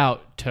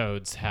doubt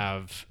toads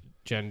have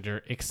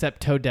gender,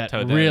 except Toadette,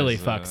 Toadette really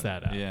is, fucks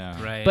that up.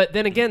 Yeah. Right. But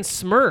then again,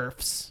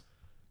 Smurfs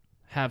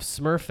have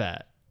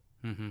Smurfette,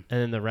 Mm-hmm. and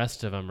then the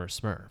rest of them are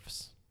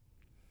Smurfs.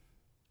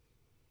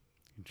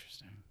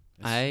 Interesting.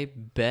 I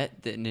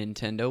bet that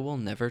Nintendo will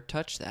never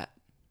touch that.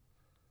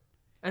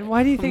 And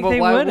why do you think But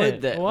they why wouldn't?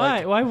 would they? Why?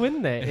 Like- Why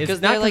wouldn't they? It's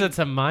 'Cause not they're because like- it's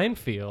a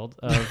minefield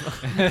of,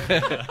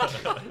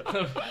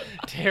 of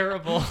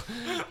terrible,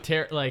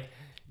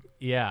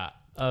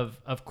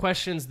 of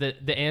questions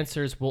that the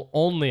answers will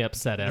only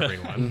upset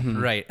everyone.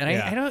 Right. And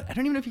Yeah. I don't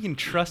even know if you can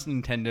trust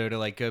Nintendo to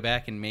like go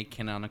back and make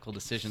canonical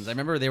decisions. I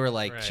remember they were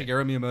like Right.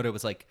 Shigeru Miyamoto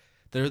was like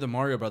they're the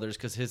Mario brothers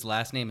because his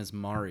last name is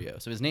Mario.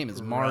 So his name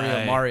is Mario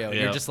Right. Mario. And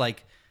Yeah. You're just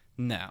like,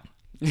 no.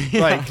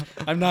 Like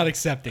I'm not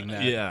accepting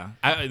that. Yeah,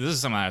 this is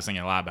something I was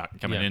thinking a lot about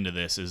coming Yeah. into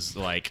this. Is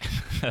like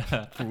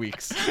For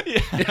weeks.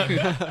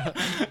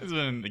 it's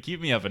been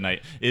keep me up at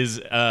night. Is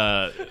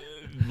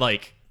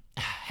like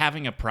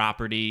having a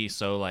property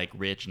so like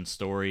rich and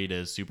storied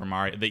as Super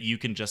Mario that you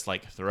can just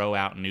like throw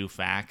out new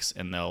facts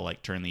and they'll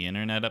like turn the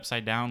internet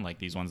upside down, like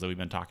these ones that we've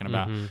been talking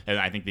about. And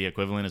I think the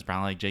equivalent is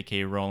probably like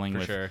J.K. Rowling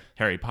with sure.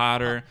 Harry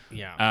Potter.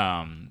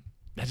 Yeah.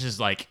 That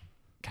just like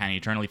kind of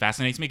eternally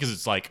fascinates me because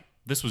it's like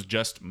this was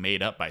just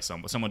made up by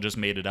someone. Someone just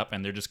made it up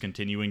and they're just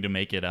continuing to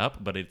make it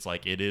up, but it's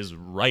like it is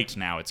right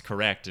now. It's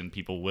correct, and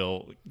people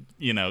will,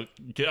 you know,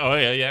 oh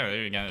yeah,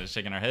 we're kind of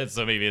shaking our heads.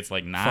 So maybe it's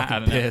like not. I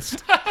don't know.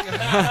 Pissed.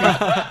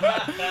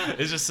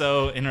 It's just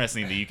so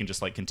interesting that you can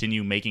just like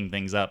continue making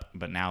things up,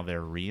 but now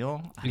they're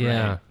real.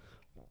 Yeah.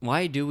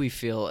 Why do we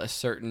feel a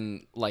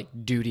certain like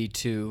duty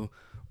to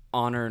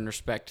honor and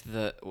respect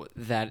that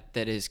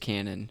is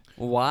canon?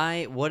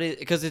 Why? What is?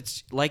 Because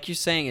it's like you're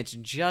saying, it's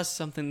just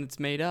something that's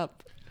made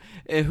up.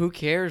 Who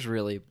cares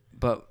really?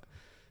 But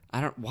I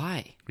don't.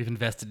 Why? We've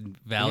invested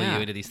value Yeah.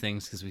 into these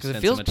things because we Because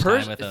spend it feels so much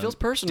time with them. it feels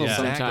personal Yeah.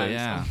 sometimes.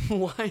 Exactly,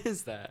 Why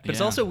is that? But it's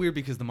Yeah. also weird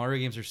because the Mario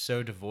games are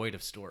so devoid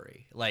of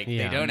story. Like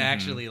Yeah. they don't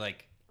actually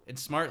like, and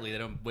smartly they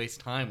don't waste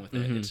time with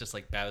it. It's just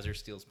like Bowser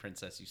steals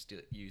princess,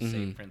 you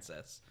save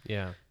princess.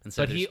 Yeah. And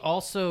so But he there's-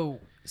 also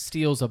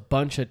steals a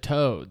bunch of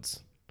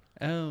toads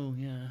Oh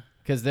yeah.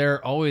 because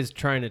they're always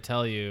trying to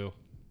tell you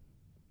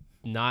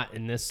not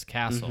in this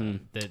castle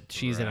that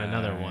she's in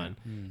another one.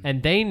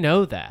 And they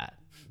know that.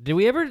 Did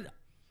we ever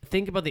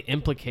think about the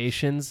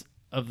implications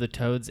of the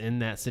Toads in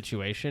that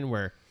situation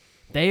where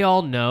they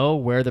all know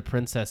where the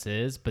princess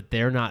is, but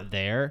they're not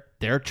there.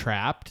 They're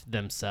trapped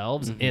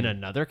themselves in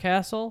another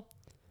castle.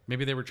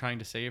 Maybe they were trying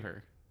to save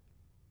her.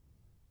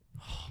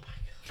 Oh my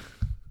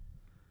god!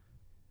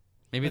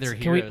 Maybe they're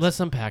heroes. Let's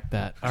unpack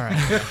that. All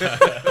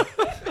right.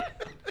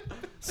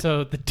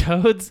 So the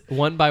Toads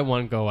one by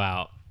one go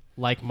out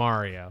like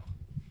Mario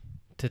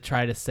to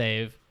try to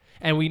save,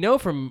 and we know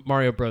from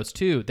Mario Bros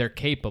 2 they're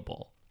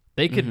capable.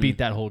 They could beat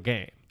that whole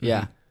game.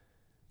 Yeah.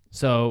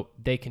 So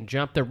they can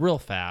jump. They're real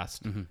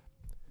fast.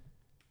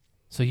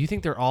 So you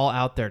think they're all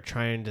out there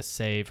trying to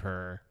save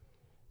her.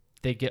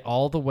 They get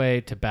all the way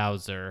to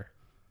Bowser,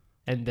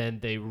 and then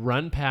they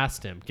run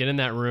past him, get in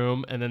that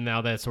room, and then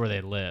now that's where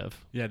they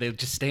live. Yeah, they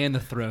just stay in the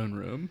throne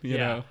room. You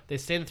know? They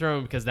stay in the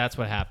throne because that's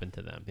what happened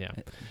to them. Yeah.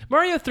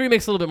 Mario 3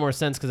 makes a little bit more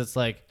sense because it's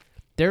like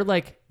they're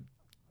like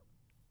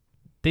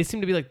they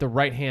seem to be like the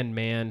right-hand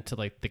man to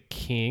like the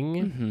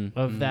king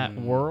of that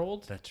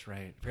world. That's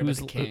right.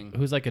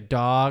 Who's like a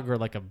dog or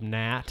like a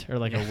gnat or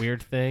like a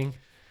weird thing.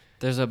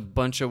 There's a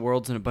bunch of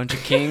worlds and a bunch of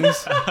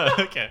kings.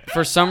 Okay.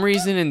 For some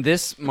reason in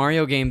this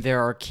Mario game,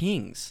 there are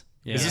kings.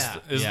 Yeah. Is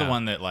this the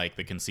one that like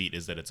the conceit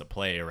is that it's a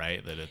play,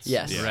 right? That it's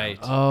Yes. yeah. Right.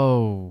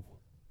 Oh,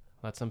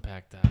 let's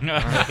unpack that.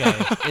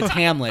 Okay. It's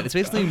Hamlet. It's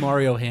basically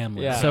Mario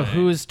Hamlet. Yeah. So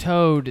who is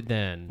Toad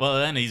then? Well,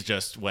 then he's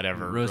just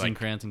whatever.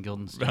 Rosencrantz and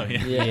Guildenstern. Oh,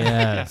 yeah.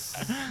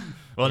 Yes.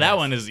 Well, that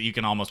one is you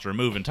can almost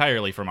remove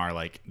entirely from our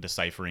like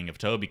deciphering of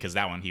Toad because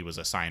that one he was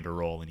assigned a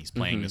role and he's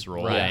playing this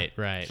role. Right.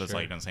 So it's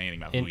like doesn't say anything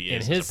about In who he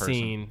is. his as a person.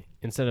 scene,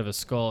 instead of a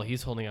skull,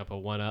 he's holding up a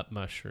one-up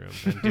mushroom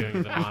and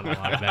doing the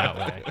monologue that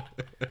way.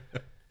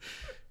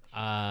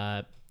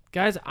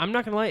 Guys, I'm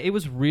not gonna lie, it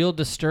was real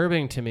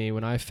disturbing to me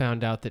when I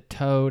found out that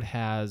Toad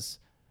has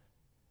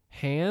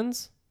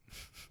hands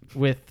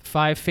with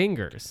 5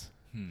 fingers.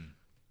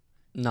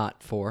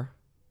 Not 4.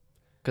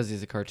 Because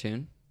he's a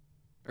cartoon.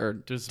 Or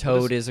Does-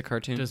 Toad does- is a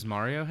cartoon. Does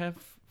Mario have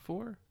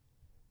 4?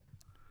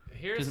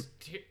 Here's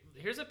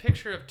a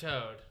picture of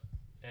Toad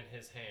and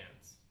his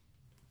hands.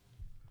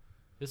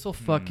 This will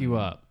fuck you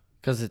up.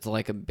 Because it's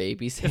like a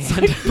baby's hand.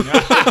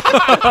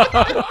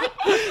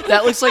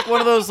 That looks like one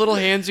of those little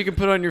hands you can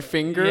put on your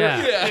finger.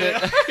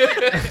 Yeah.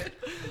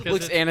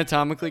 Looks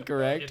anatomically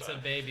correct. It's a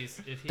baby's.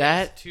 He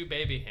That- has 2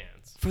 baby hands.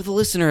 For the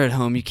listener at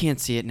home, you can't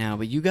see it now,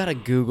 but you gotta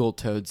Google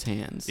Toad's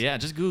hands. Yeah,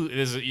 just Google.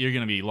 You're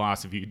gonna be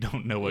lost if you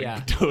don't know what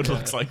Yeah. Toad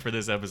looks like for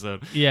this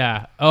episode.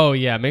 Yeah. Oh,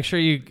 yeah. Make sure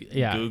you.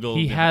 Yeah. Google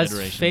He different has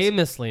iterations.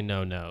 famously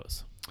no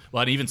nose.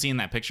 Well, I'd even seen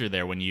that picture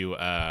there when you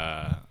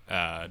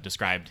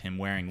described him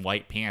wearing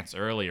white pants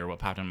earlier. What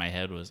popped in my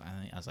head was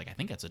I was like, I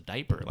think that's a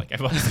diaper. Like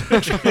I was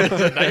picturing it as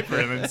a diaper,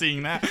 and then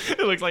seeing that, it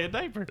looks like a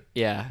diaper.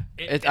 Yeah.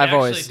 It I've actually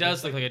always.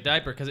 does look like a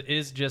diaper because it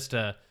is just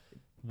a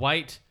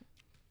white,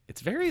 It's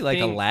very like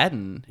Thing-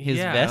 Aladdin. His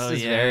Yeah. vest Oh,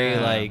 is very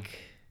yeah. like.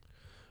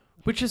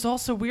 which is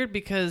also weird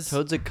because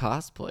Toad's a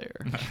cosplayer.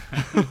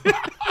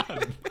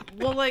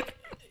 well, like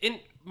in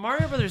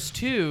Mario Brothers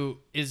 2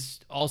 is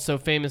also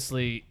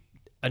famously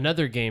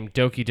another game,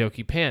 Doki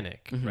Doki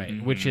Panic,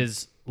 right? Which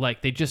is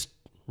like they just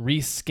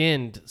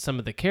reskinned some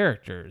of the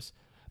characters,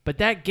 but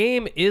that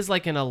game is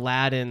like an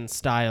Aladdin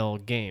style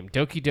game.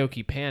 Doki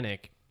Doki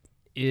Panic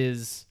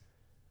is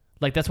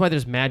like that's why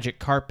there's magic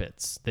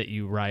carpets that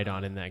you ride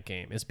on in that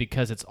game. Is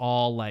because it's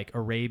all like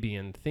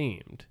Arabian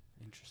themed.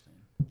 Interesting.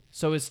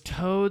 So is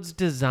Toad's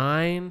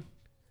design?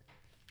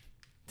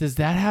 Does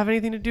that have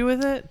anything to do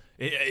with it?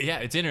 Yeah,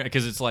 it's interesting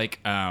because it's like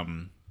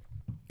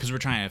because we're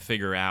trying to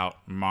figure out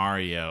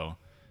Mario,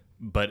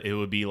 but it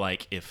would be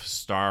like if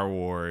Star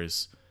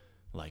Wars,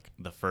 like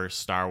the first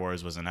Star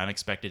Wars was an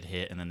unexpected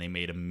hit, and then they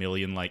made a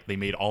million, like they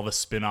made all the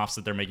spin-offs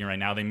that they're making right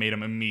now, they made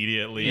them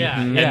immediately,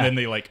 Yeah, and yeah. then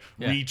they like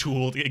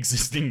retooled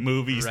existing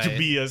movies to Right.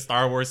 be a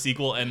Star Wars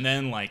sequel, and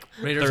then like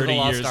Raiders of 30 the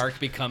Lost years Ark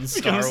becomes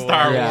becomes Star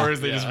Star Wars. Yeah.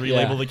 Wars. They just Yeah.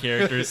 relabel Yeah. the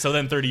characters. So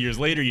then 30 years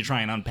later, you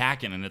try and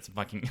unpack it, and it's a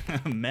fucking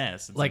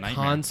mess. It's Like a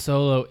nightmare. Han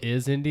Solo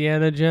is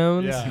Indiana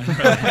Jones?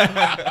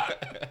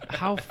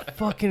 How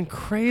fucking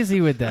crazy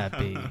would that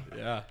be?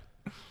 Yeah.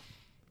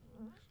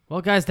 Well,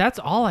 guys, that's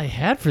all I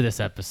had for this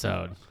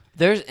episode.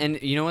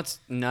 And you know what's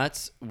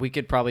nuts? We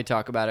could probably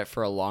talk about it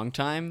for a long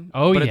time.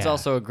 Oh, but it's yeah.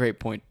 also a great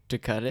point to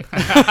cut it.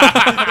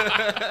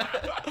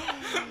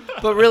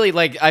 But really,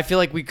 like, I feel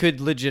like we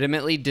could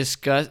legitimately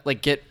discuss,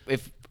 like,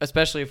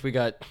 especially if we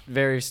got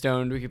very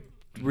stoned, we could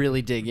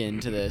really dig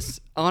into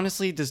this.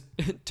 Honestly, does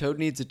Toad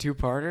needs a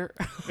 2-parter?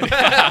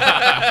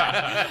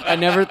 I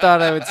never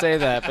thought I would say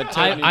that, but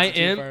Toad needs I a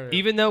am, 2-parter.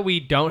 even though we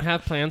don't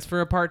have plans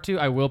for a part 2,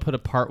 I will put a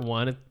part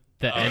 1 at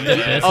the end of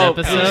this Oh,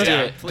 episode. please do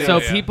it. Please So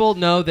do it. people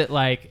know that,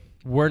 like,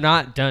 we're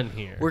not done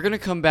here. We're going to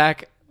come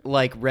back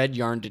like Red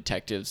Yarn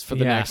Detectives for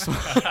the Yeah. next one.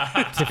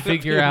 to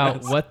figure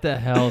out what the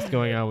hell's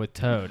going on with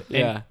Toad. And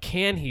Yeah.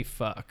 can he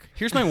fuck?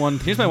 Here's my one.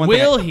 Here's my one.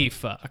 Will thing he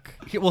fuck?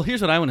 Well, here's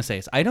what I want to say: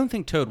 is I don't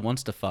think Toad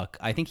wants to fuck.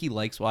 I think he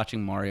likes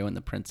watching Mario and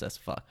the princess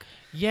fuck.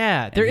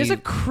 Yeah, there is he- a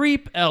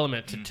creep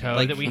element to Toad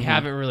Like, that we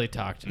haven't really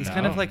talked about. He's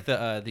kind of like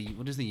the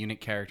what is the eunuch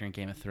character in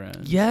Game of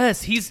Thrones?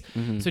 Yes, he's.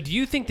 So do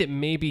you think that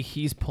maybe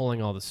he's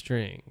pulling all the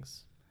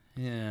strings?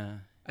 Yeah.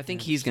 I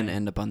think he's gonna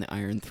end up on the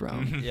Iron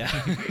Throne. Yeah.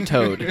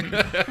 Toad.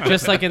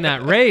 Just like in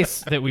that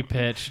race that we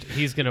pitched,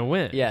 he's gonna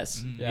win.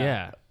 Yes.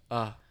 Yeah.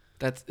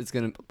 It's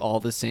gonna all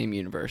the same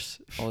universe.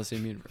 All the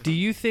same universe. Do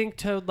you think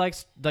Toad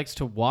likes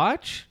to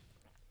watch?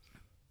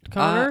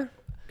 Connor?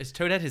 Is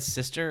Toadette his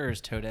sister or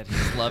is Toadette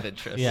his love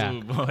interest? Yeah.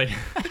 Oh boy.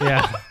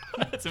 Yeah.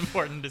 That's an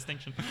important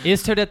distinction.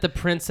 Is Toadette the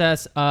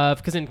princess of?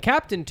 Because in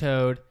Captain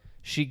Toad,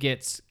 she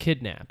gets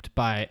kidnapped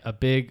by a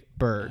big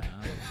bird.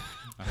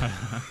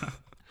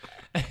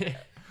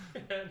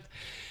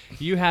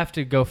 You have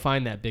to go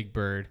find that big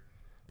bird,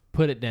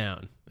 put it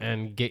down,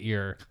 and get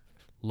your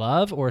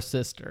love or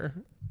sister.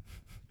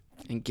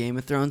 In Game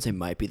of Thrones, it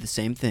might be the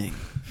same thing.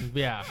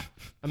 Yeah.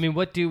 I mean,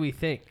 what do we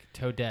think,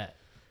 Toadette?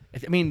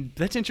 I mean,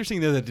 that's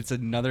interesting though that it's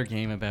another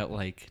game about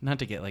like not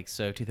to get like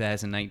so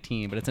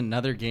 2019, but it's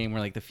another game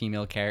where like the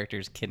female character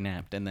is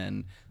kidnapped and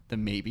then the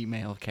maybe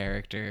male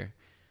character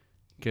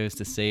goes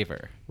to save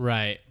her.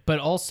 Right. But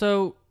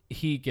also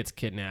he gets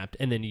kidnapped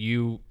and then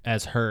you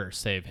as her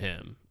save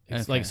him.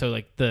 It's Okay. like so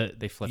like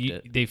They flipped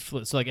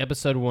it. So like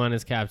episode 1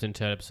 is Captain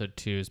Toad, episode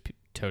 2 is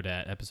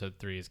Toadette, episode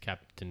 3 is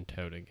Captain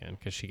Toad again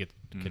because she gets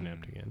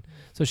kidnapped again.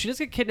 So she does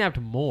get kidnapped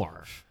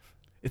more.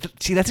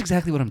 See, that's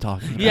exactly what I'm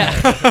talking about.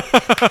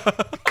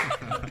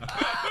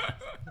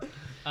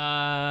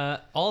 Yeah.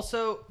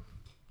 Also,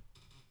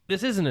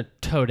 this isn't a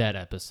Toadette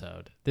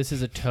episode. This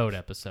is a Toad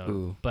episode.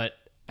 Ooh. But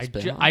I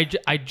Spin-off?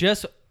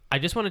 just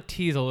want to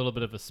tease a little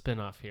bit of a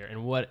spin-off here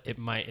and what it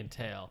might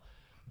entail.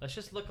 Let's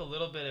just look a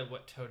little bit at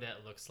what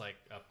Toadette looks like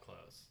up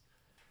close.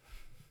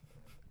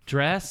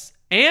 Dress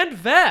and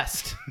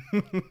vest.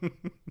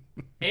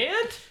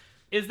 And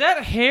is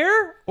that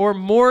hair or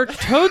more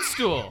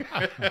toadstool?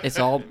 It's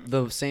all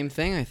the same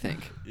thing, I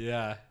think.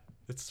 Yeah.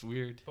 It's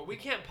weird. But we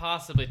can't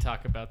possibly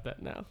talk about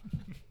that now.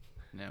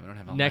 No, we don't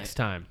have all Next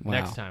time. Wow.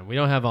 Next time. We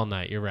don't have all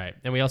night. You're right.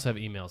 And we also have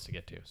emails to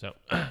get to. So,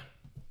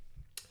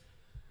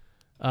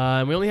 we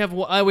only have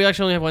we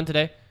actually only have one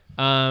today.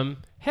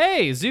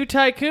 Hey, Zoo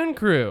Tycoon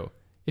crew.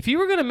 If you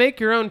were going to make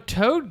your own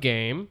Toad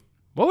game,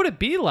 what would it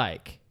be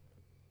like?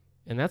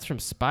 And that's from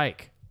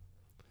Spike.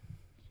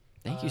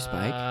 Thank you,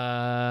 Spike.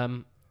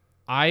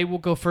 I will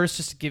go first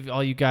just to give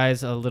all you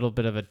guys a little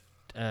bit of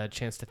a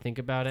chance to think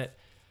about it.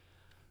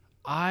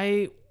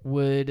 I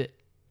would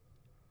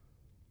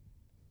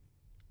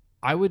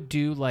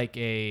do like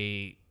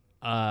a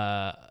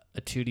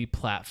 2D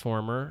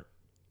platformer,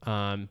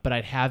 but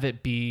I'd have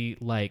it be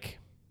like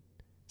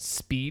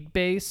speed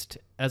based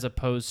as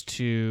opposed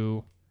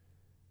to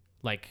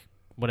like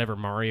whatever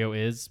Mario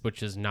is,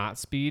 which is not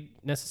speed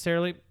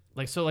necessarily.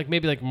 Like so, like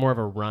maybe like more of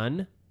a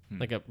run,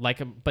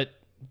 but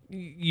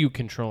you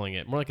controlling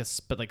it more like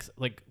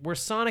like where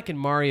Sonic and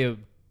Mario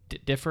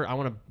differ. I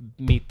want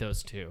to meet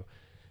those two.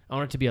 I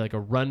want it to be like a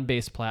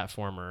run-based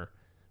platformer.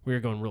 We were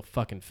going real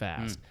fucking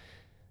fast.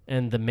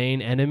 And the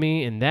main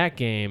enemy in that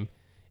game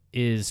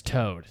is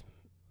Toad.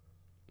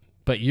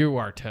 But you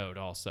are Toad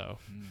also.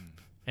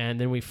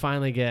 And then we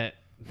finally get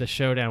the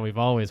showdown we've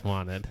always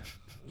wanted,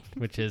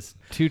 which is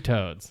two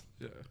Toads.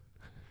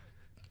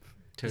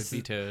 Toad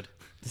v. Toad.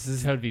 This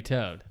is Toad v.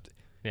 Toad.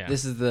 Yeah.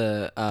 This is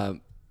the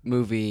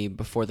movie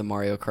before the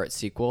Mario Kart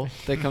sequel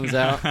that comes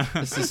out.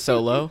 This is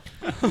Solo.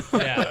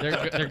 Yeah,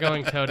 they're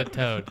going toe to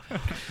Toad.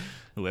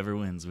 Whoever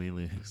wins, we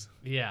lose.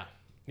 Yeah.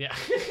 Yeah.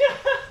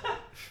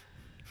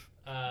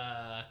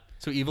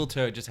 So Evil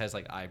Toad just has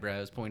like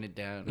eyebrows pointed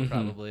down,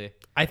 probably.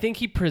 I think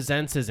he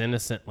presents as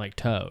innocent like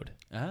Toad.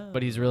 Oh.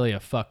 But he's really a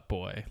fuck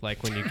boy.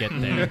 Like when you get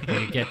there,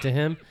 when you get to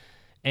him,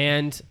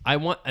 and I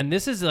want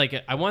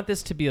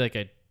this to be like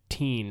a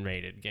teen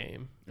rated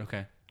game.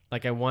 Okay.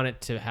 Like I want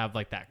it to have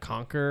like that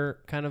Conquer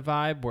kind of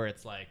vibe where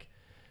it's like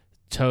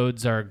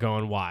Toads are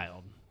going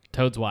wild.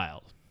 Toad's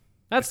Wild.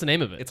 That's the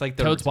name of it. It's like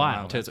the Toad's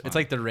Wild. It's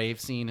like the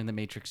rave scene in The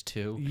Matrix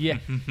 2. Yeah,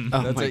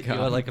 Oh That's my like, you god!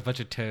 want, like a bunch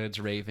of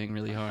toads raving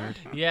really hard.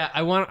 yeah.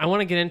 I want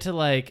to get into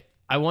like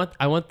I want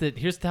the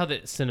here's how the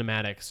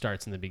cinematic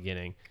starts in the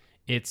beginning.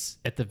 It's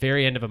at the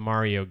very end of a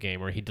Mario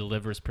game where he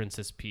delivers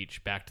Princess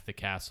Peach back to the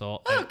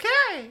castle.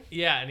 Okay.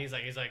 Yeah, and he's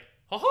like,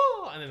 ho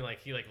ho, and then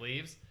like he like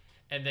leaves,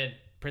 and then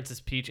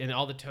Princess Peach and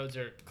all the Toads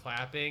are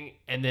clapping,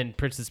 and then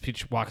Princess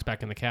Peach walks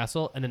back in the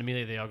castle, and then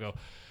immediately they all go,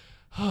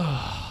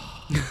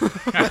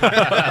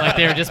 like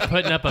they were just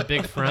putting up a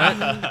big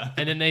front,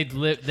 and then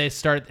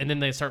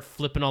they start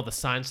flipping all the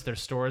signs to their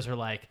stores are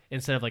like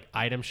instead of like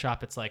item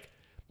shop, it's like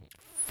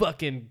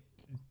fucking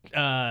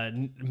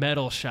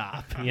metal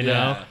shop, you know,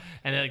 Yeah.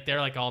 and they're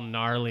like all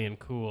gnarly and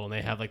cool, and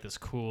they have like this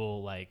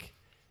cool like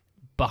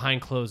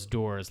behind closed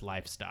doors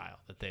lifestyle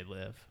that they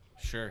live.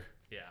 Sure.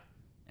 Yeah.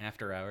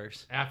 After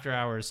hours. After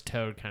hours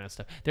Toad kind of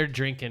stuff. They're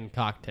drinking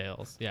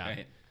cocktails. Yeah.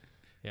 Right.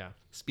 Yeah.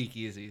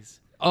 Speakeasies.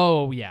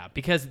 Oh yeah,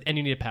 and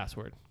you need a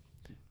password.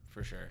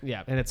 For sure.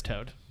 Yeah, and it's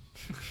Toad.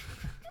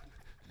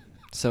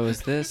 So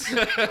is this?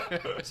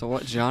 So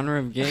what genre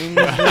of game?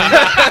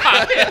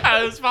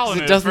 I was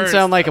following It doesn't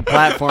sound like a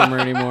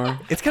platformer anymore.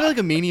 It's kind of like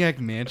a Maniac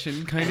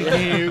Mansion kind of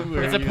game.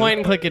 It's a point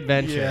and click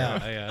adventure.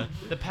 Yeah.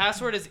 The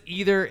password is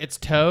either it's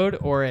Toad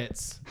or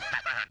it's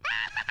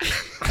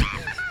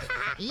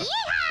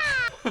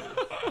Yeehaw!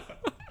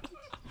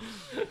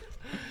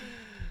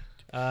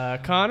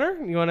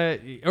 Connor, you want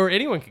to, or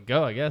anyone could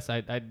go, I guess.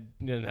 I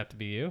didn't have to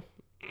be you.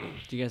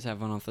 Do you guys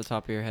have one off the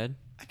top of your head?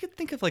 I could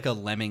think of like a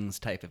Lemmings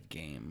type of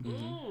game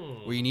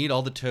Mm. where you need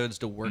all the toads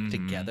to work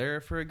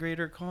together for a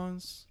greater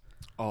cause.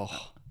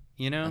 Oh,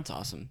 You know, that's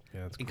awesome.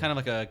 Yeah, that's and kind of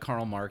like a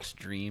Karl Marx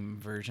dream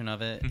version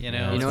of it. You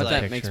know, You know what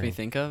like- that makes me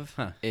think of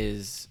Huh.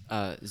 is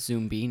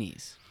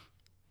Zoombinis.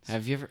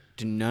 Have you ever?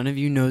 Do none of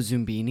you know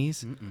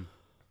Zoombinis?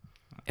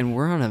 And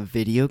we're on a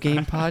video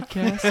game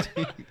podcast.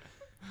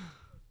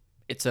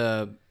 It's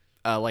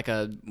like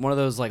one of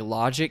those like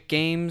logic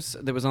games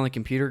that was on the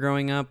computer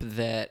growing up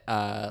that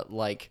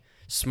like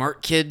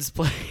smart kids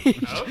play.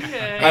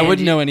 Okay. I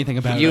wouldn't know anything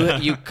about you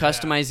it. you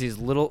customize these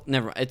little.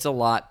 Never. It's a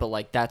lot, but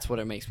like that's what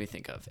it makes me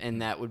think of,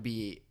 and that would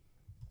be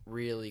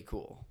really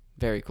cool.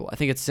 Very cool. I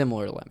think it's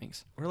similar to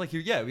Lemmings. Or like,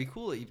 it'd be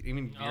cool.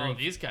 Even Oh,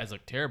 these guys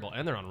look terrible,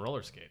 and they're on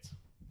roller skates.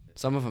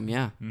 Some of them,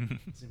 yeah.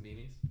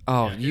 Zoombinis.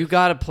 Oh, you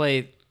gotta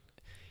play.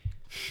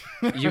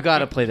 You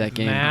gotta play that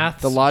game.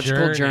 Math's The logical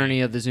Journey.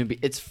 journey of the zombie.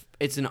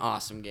 It's an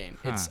awesome game.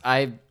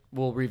 I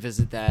will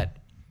revisit that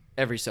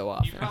every so You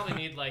often. probably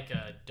need like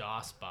a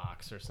DOS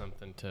box or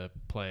something to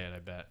play it, I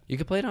bet. You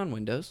could play it on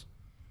Windows.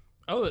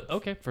 Oh,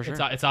 okay. For sure.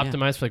 It's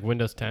optimized for like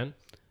Windows 10.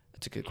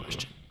 That's a good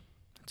question.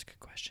 That's a good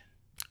question.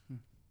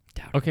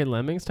 Okay,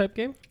 Lemmings type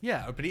game?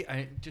 Yeah, but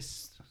I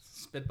just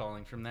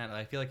spitballing from that.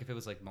 I feel like if it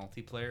was like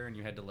multiplayer and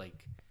you had to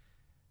like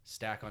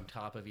stack on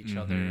top of each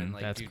other and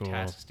like That's do cool.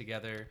 tasks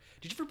together.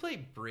 Did you ever play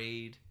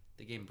Braid?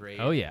 The game Braid.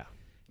 Oh, yeah.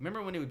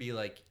 Remember when it would be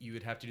like you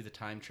would have to do the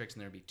time tricks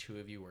and there would be two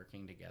of you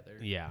working together?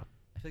 Yeah.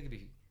 I feel like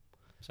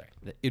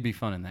it'd be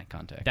fun in that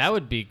context. That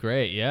would be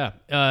great,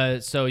 yeah.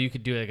 So you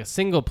could do like a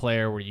single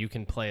player where you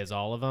can play as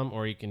all of them,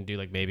 or you can do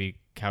like maybe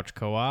couch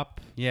co-op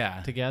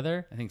yeah,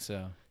 together. I think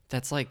so.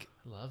 That's like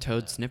Love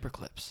Toad that. snipper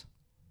clips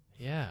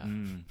Yeah.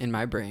 in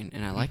my brain,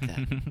 and I like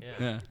that.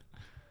 Yeah.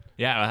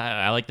 Yeah,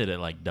 I like that it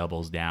like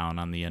doubles down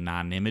on the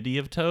anonymity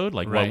of Toad.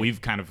 Like Right. what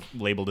we've kind of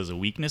labeled as a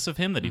weakness of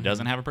him, that he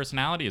doesn't have a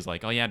personality, is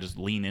like, oh yeah, just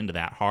lean into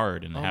that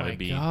hard and Oh have my it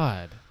be.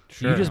 God.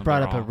 Sure. You just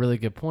brought up a They're all- really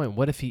good point.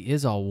 What if he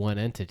is all one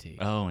entity?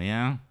 Oh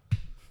yeah.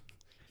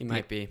 He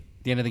might be. At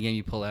the end of the game,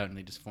 you pull out and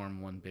they just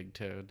form one big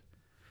toad.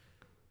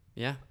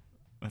 Yeah.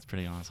 That's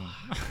pretty awesome.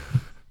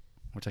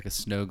 Or it's like a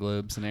snow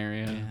globe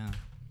scenario. Yeah.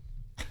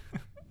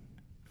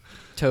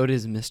 Toad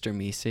is Mr.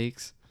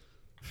 Meeseeks.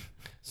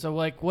 So,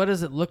 like, what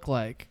does it look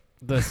like?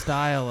 The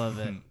style of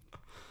it?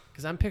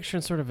 Because I'm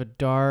picturing sort of a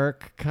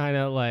dark kind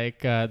of like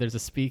there's a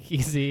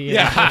speakeasy.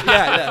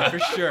 yeah, for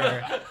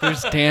sure.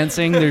 There's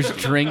dancing, there's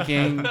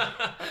drinking.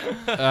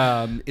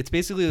 It's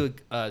basically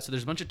like, so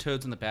there's a bunch of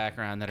toads in the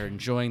background that are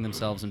enjoying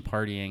themselves and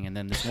partying, and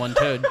then this one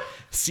toad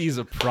sees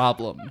a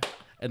problem,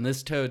 and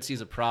this toad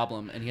sees a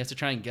problem, and he has to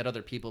try and get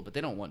other people, but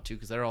they don't want to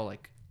because they're all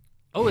like,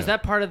 Oh, is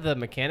that part of the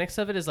mechanics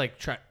of it? Is like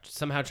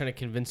somehow trying to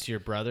convince your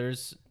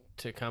brothers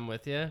to come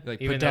with you? like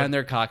Even put down though-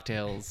 their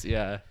cocktails.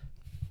 Yeah.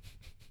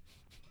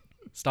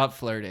 Stop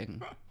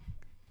flirting.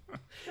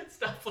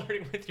 Stop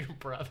flirting with your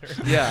brother.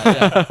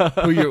 Yeah.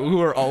 Who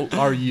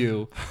are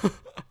you?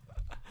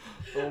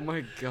 Oh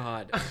my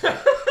God.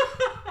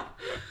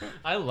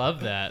 I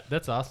love that.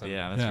 That's awesome.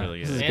 Yeah, that's really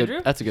This is good. a Andrew?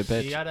 good, that's a good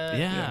pitch. You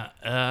gotta,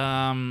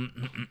 Yeah.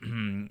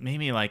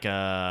 Maybe like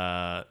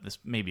this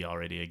maybe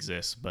already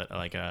exists, but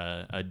like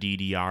a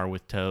DDR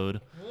with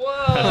Toad.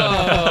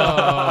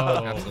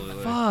 Whoa.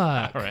 Absolutely.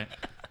 Fuck. All right.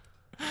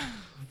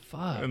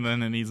 Fuck. And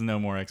then it needs no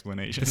more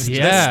explanations.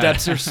 Yeah. The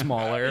steps are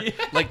smaller.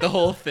 Like the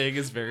whole thing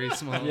is very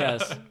small. Yes.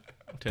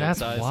 That's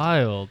Toad-sized.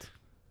 wild.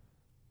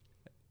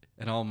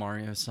 And all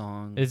Mario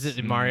songs. Is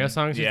it Mario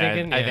songs you're Yeah,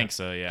 thinking? I think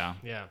so. Yeah.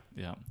 Yeah.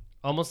 Yeah.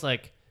 Almost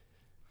like,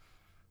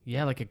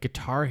 yeah, like a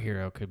Guitar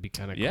Hero could be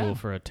kind of Yeah. cool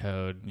for a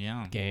Toad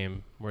Yeah.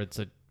 game where it's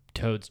a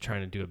Toads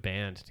trying to do a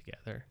band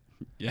together.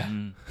 Yeah.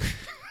 Mm.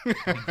 They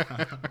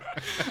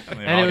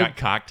And all it got would-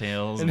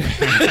 cocktails.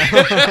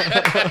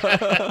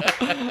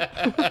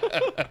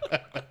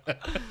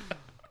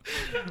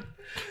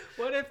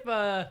 What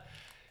if,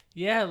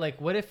 yeah,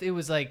 like what if it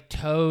was like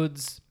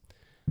Toads,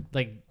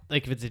 like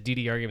if it's a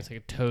DDR game, it's like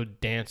a Toad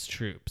dance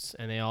troops,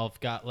 and they all have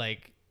got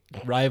like,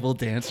 Rival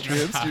dance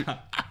troops. yeah,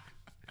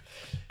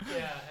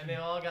 and they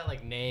all got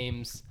like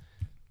names.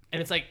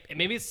 And it's like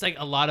maybe it's like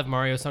a lot of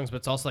Mario songs, but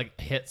it's also like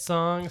hit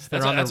songs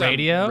that are on the what I'm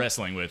radio.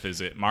 wrestling with,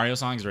 is it Mario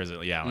songs or is it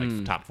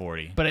like top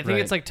 40? But I think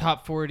Right. it's like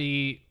top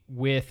 40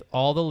 with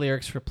all the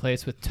lyrics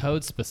replaced with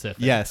Toad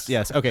specific. Yes.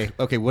 Okay.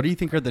 What do you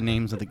think are the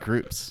names of the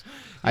groups?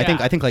 I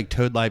Yeah. think like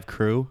Toad Live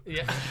Crew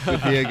Yeah.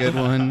 would be a good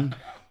one.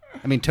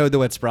 I mean, Toad the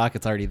Wet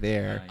Sprocket's already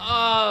there.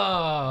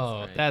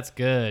 Oh, that's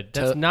good.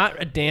 That's To- not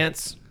a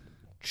dance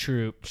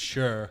troupe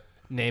Sure.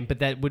 name, but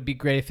that would be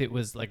great if it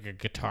was like a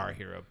Guitar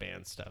Hero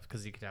band stuff,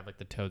 because you could have like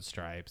the Toad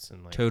Stripes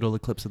and like Total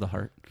Eclipse of the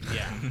Heart.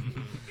 yeah.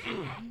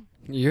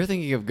 You're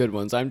thinking of good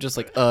ones. I'm just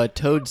like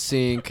Toad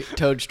Sync,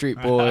 Toad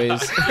Street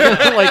Boys.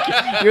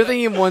 Like you're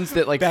thinking of ones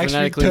that like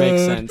phonetically make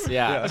sense.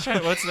 Yeah.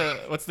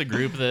 What's the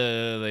group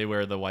they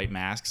wear the white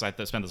masks? I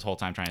spent this whole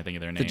time trying to think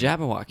of their name. The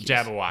Jabberwockies.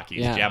 Jabberwockies.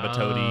 Yeah.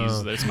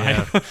 Jabbatoadies. There's my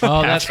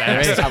Oh, that's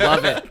great. I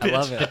love it. I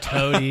love The it.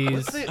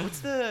 Toadies. What's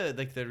the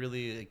like the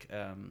really like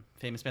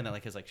famous band that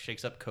like has like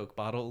shakes up Coke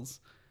bottles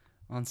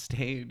on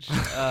stage?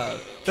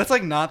 That's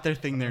like not their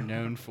thing they're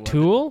known for.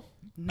 Tool?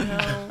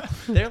 No,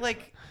 they're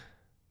like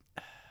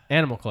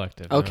Animal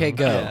Collective. Okay, no?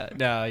 go.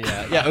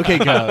 yeah. Okay,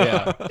 go.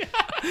 Yeah.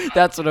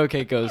 That's what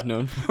OK Go is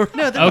known for.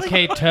 No, they're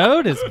Okay,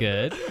 Toad is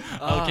good.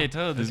 Okay,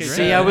 Toad. This is great.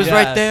 See, I was Yeah.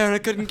 right there and I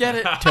couldn't get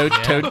it.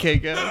 Toad K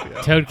Go.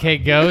 Yeah. Toad K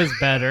Go is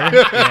better.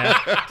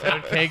 Yeah.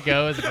 Toad K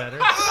Go is better.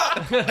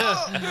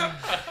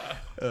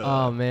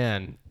 Oh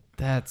man,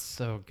 that's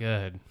so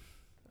good.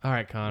 All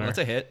right, Connor. That's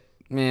a hit.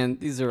 Man,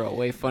 these are all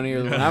way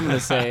funnier than what I'm gonna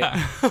say.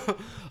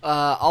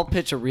 I'll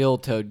pitch a real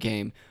Toad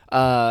game.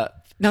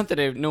 Not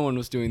that no one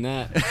was doing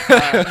that.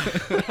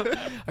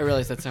 I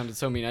realized that sounded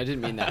so mean. I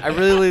didn't mean that. I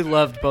really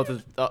loved both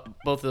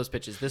of those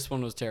pitches. This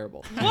one was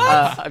terrible.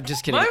 I'm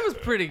just kidding. Mine was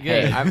pretty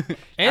good. Hey, I'm,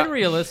 and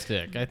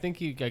realistic. I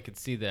think I could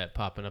see that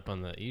popping up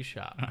on the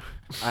eShop.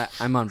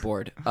 I'm on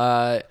board.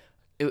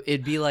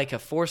 It'd be like a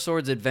Four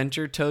Swords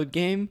Adventure Toad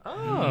game,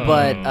 Oh,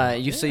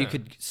 but so you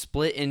could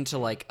split into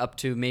like up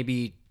to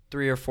maybe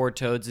 3 or 4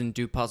 Toads and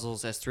do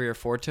puzzles as 3 or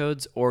 4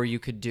 Toads, or you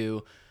could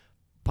do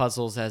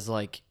puzzles as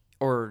like,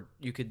 or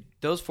you could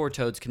those 4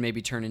 Toads can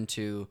maybe turn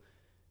into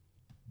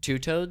 2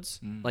 Toads,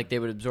 like they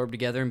would absorb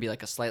together and be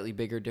like a slightly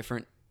bigger,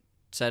 different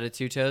set of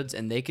 2 Toads,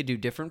 and they could do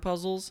different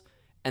puzzles.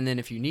 And then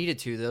if you needed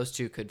to, those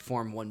 2 could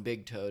form one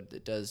big Toad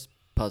that does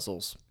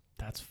puzzles.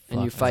 that's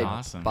And you fucking fight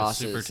awesome.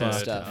 bosses Super and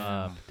Toad. stuff.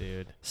 up,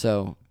 dude.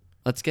 So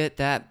let's get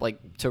that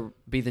like to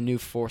be the new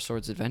Four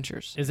Swords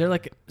Adventures. Is there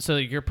like so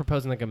you're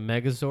proposing like a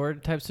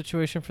Megazord type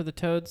situation for the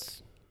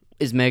Toads?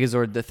 Is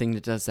Megazord the thing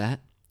that does that?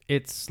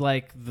 It's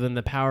like when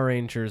the Power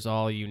Rangers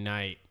all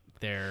unite.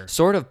 They're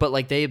Sort of, but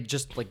like they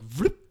just like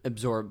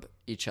absorb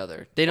each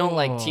other. They don't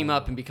like team Oh.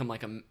 up and become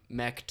like a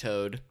mech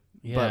Toad,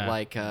 Yeah. but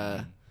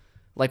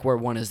like where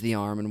one is the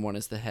arm and one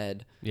is the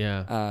head.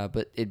 yeah.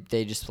 But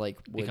they just like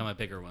would, Become a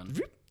bigger one.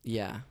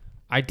 yeah.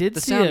 I did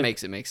The see sound a-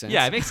 makes it make sense.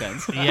 Yeah, it makes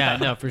sense. Yeah,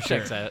 no, for sure.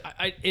 Checks out.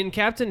 In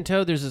Captain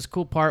Toad, there's this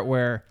cool part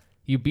where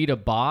you beat a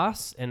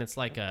boss, and it's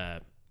like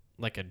a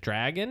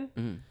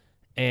dragon,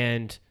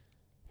 and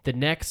the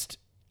next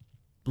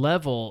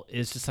level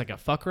is just like a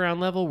fuck around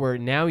level where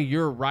now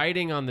you're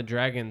riding on the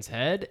dragon's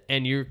head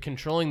and you're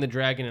controlling the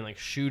dragon and like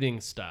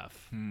shooting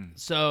stuff.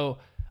 So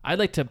I'd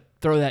like to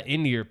throw that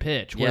into your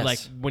pitch where Yes. like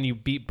when you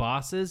beat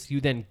bosses,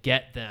 you then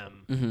get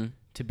them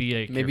to be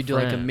like Maybe your do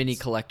like a friends. mini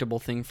collectible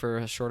thing for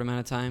a short amount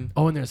of time.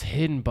 Oh, and there's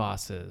hidden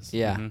bosses.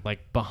 Yeah.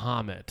 Like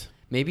Bahamut.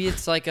 Maybe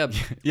it's like a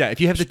Yeah, if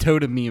you have the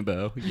Toad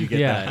amiibo, you get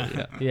that.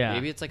 Yeah. Yeah.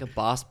 maybe it's like a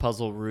boss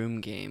puzzle room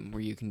game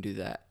where you can do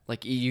that.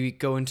 Like you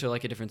go into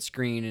like a different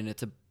screen and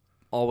it's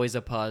always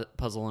a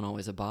puzzle and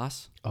always a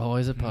boss.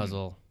 Always a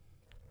puzzle.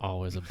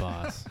 Always a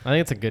boss. I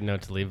think it's a good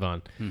note to leave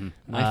on.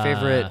 My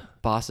favorite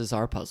bosses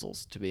are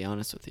puzzles, to be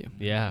honest with you.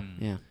 Yeah.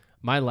 Yeah.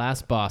 My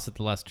last boss at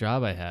the last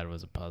job I had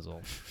was a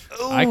puzzle.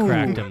 I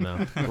cracked him,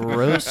 though.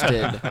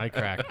 Roasted. I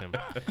cracked him.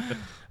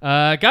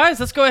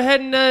 Guys, let's go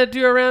ahead and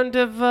do a round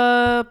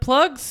of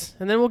plugs,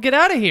 and then we'll get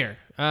out of here.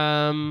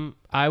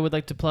 I would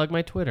like to plug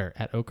my Twitter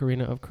at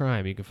Ocarina of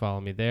Crime. You can follow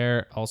me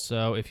there.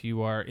 Also, if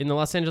you are in the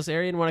Los Angeles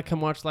area and want to come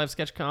watch live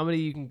sketch comedy,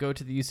 you can go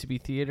to the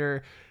UCB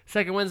Theater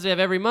second Wednesday of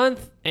every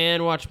month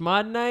and watch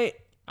Mod Night.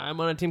 I'm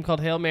on a team called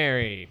Hail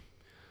Mary.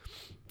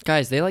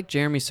 Guys, they like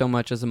Jeremy so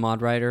much as a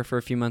mod writer for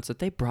a few months that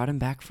they brought him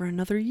back for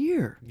another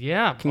year.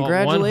 Yeah.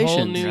 Congratulations.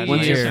 One whole new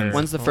When's year.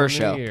 when's the Whole first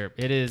new show? year.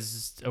 It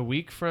is a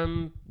week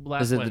from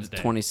last Is it Wednesday.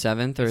 the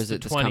 27th or It's is the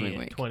it this coming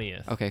week?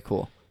 20th. Okay,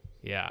 cool.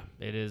 Yeah,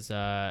 it is.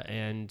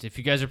 And if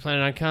you guys are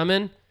planning on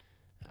coming,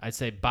 I'd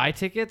say buy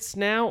tickets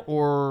now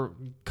or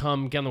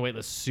come get on the wait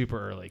list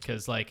super early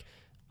because like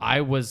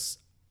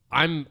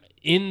I'm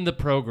in the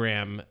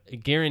program,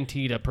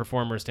 guaranteed a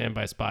performer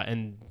standby spot,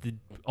 and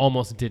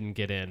almost didn't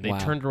get in. They Wow.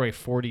 turned away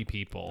 40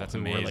 people. That's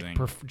who were amazing.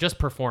 like just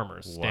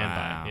performers standby.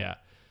 Wow. Yeah,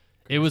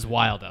 it was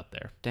wild out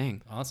there.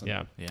 Dang. Awesome.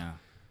 Yeah, Yeah.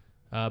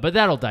 but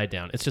that'll die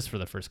down. It's just for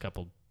the first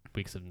couple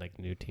weeks of like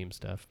new team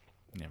stuff.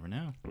 Never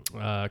know.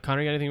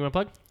 Connor, you got anything you want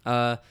to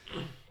plug?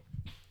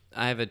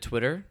 I have a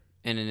Twitter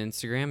and an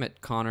Instagram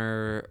at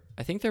Connor.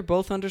 I think they're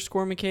both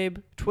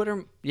 _McCabe.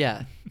 Twitter,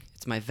 yeah.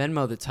 It's my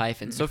Venmo that's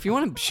hyphen. So if you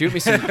want to shoot me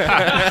some, You want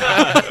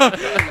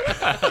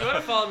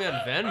to follow me on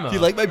Venmo? Do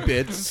you like my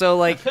bits? so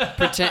like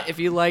pretend if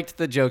you liked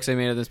the jokes I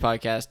made of this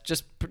podcast,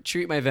 just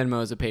treat my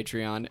Venmo as a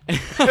Patreon.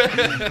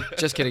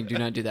 Just kidding. Do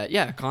not do that.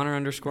 Yeah, Connor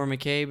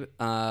 _McCabe.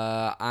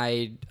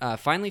 I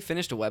finally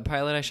finished a web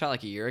pilot I shot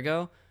like a year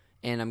ago,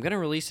 and I'm gonna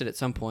release it at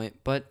some point.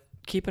 But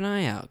keep an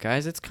eye out,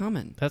 guys. It's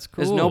coming. That's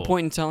cool. There's no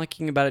point in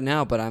talking about it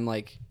now, but I'm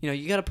like,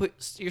 you got to put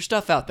your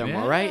stuff out there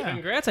more, right?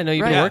 Congrats! I know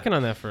you've Right. been working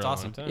on that for a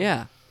awesome. long time.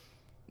 Yeah.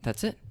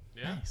 That's it.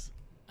 Nice.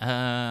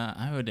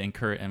 I would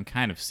encourage. I'm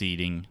kind of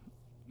seeding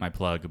my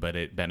plug, but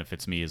it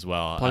benefits me as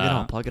well. Plug it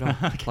on. Plug it on.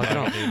 Plug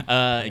it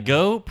on.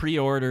 Go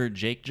pre-order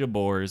Jake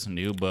Jabor's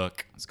new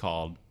book. It's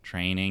called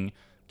Training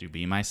to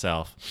Be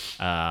Myself.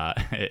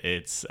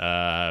 It's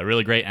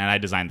really great, and I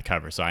designed the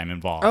cover, so I'm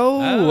involved.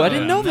 Oh, I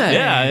didn't know that.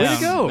 Yeah, Way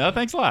to go. No,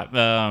 thanks a lot.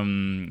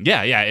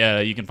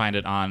 You can find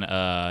it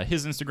on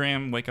his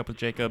Instagram, Wake Up with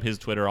Jacob, his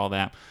Twitter, all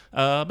that.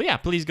 But yeah,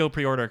 please go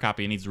pre-order a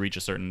copy. It needs to reach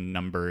a certain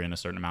number in a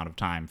certain amount of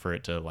time for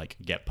it to like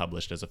get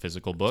published as a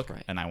physical book,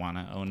 right. and I want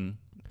to own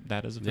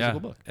that as a physical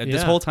book.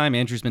 This whole time,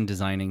 Andrew's been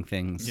designing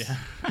things. Yeah.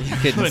 You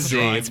couldn't see.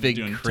 Drawing, It's been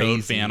doing crazy.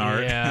 Toad fan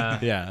art. Yeah.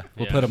 Yeah,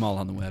 we'll Yeah. put them all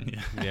on the web.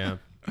 Yeah.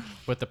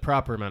 With the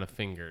proper amount of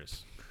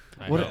fingers.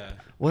 I What hope.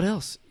 what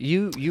else?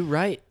 You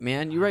write,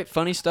 man. You write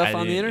funny stuff I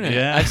on the do. internet.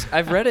 Yeah.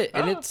 I've read it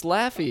and it's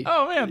laughy.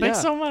 Oh man, thanks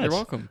Yeah, so much. You're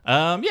welcome.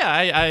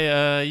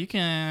 You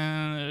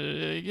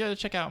can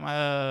check out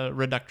my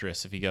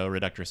Reductress if you go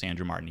Reductress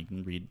Andrew Martin. You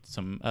can read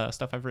some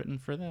stuff I've written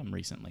for them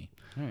recently.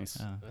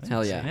 Nice.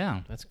 Hell yeah.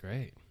 Yeah. That's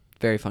great.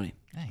 Very funny.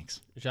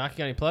 Thanks. Jacques, you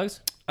got any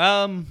plugs?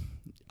 I'll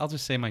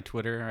just say my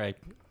Twitter.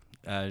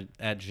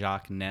 At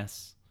Jacques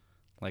Ness,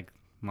 like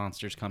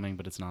monsters coming,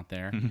 but it's not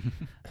there.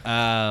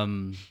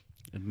 And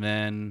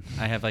then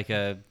I have like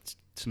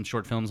some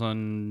short films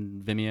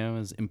on Vimeo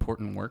as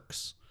Important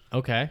Works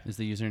Okay. is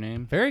the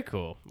username. Very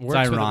cool.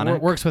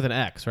 ironic. Works with an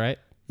X, right?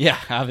 Yeah,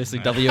 obviously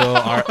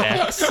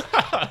WORX.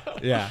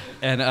 Yeah,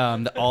 and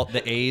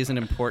the A's in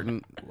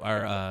important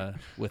are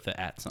with the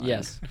 @ sign.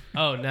 Yes.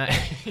 Oh, nice.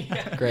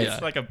 Great.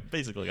 It's like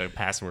basically like a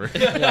password. Do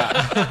you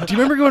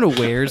remember going to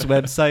Wares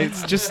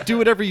websites? Just do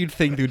whatever you'd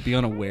think would be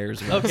on a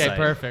Wares website.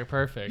 Okay,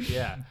 perfect.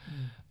 Yeah.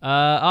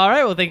 All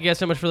right. Well, thank you guys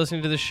so much for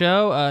listening to the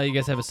show. You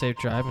guys have a safe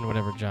drive in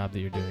whatever job that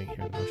you're doing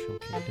here in the Mushroom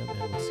Kingdom,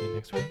 and we'll see you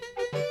next week.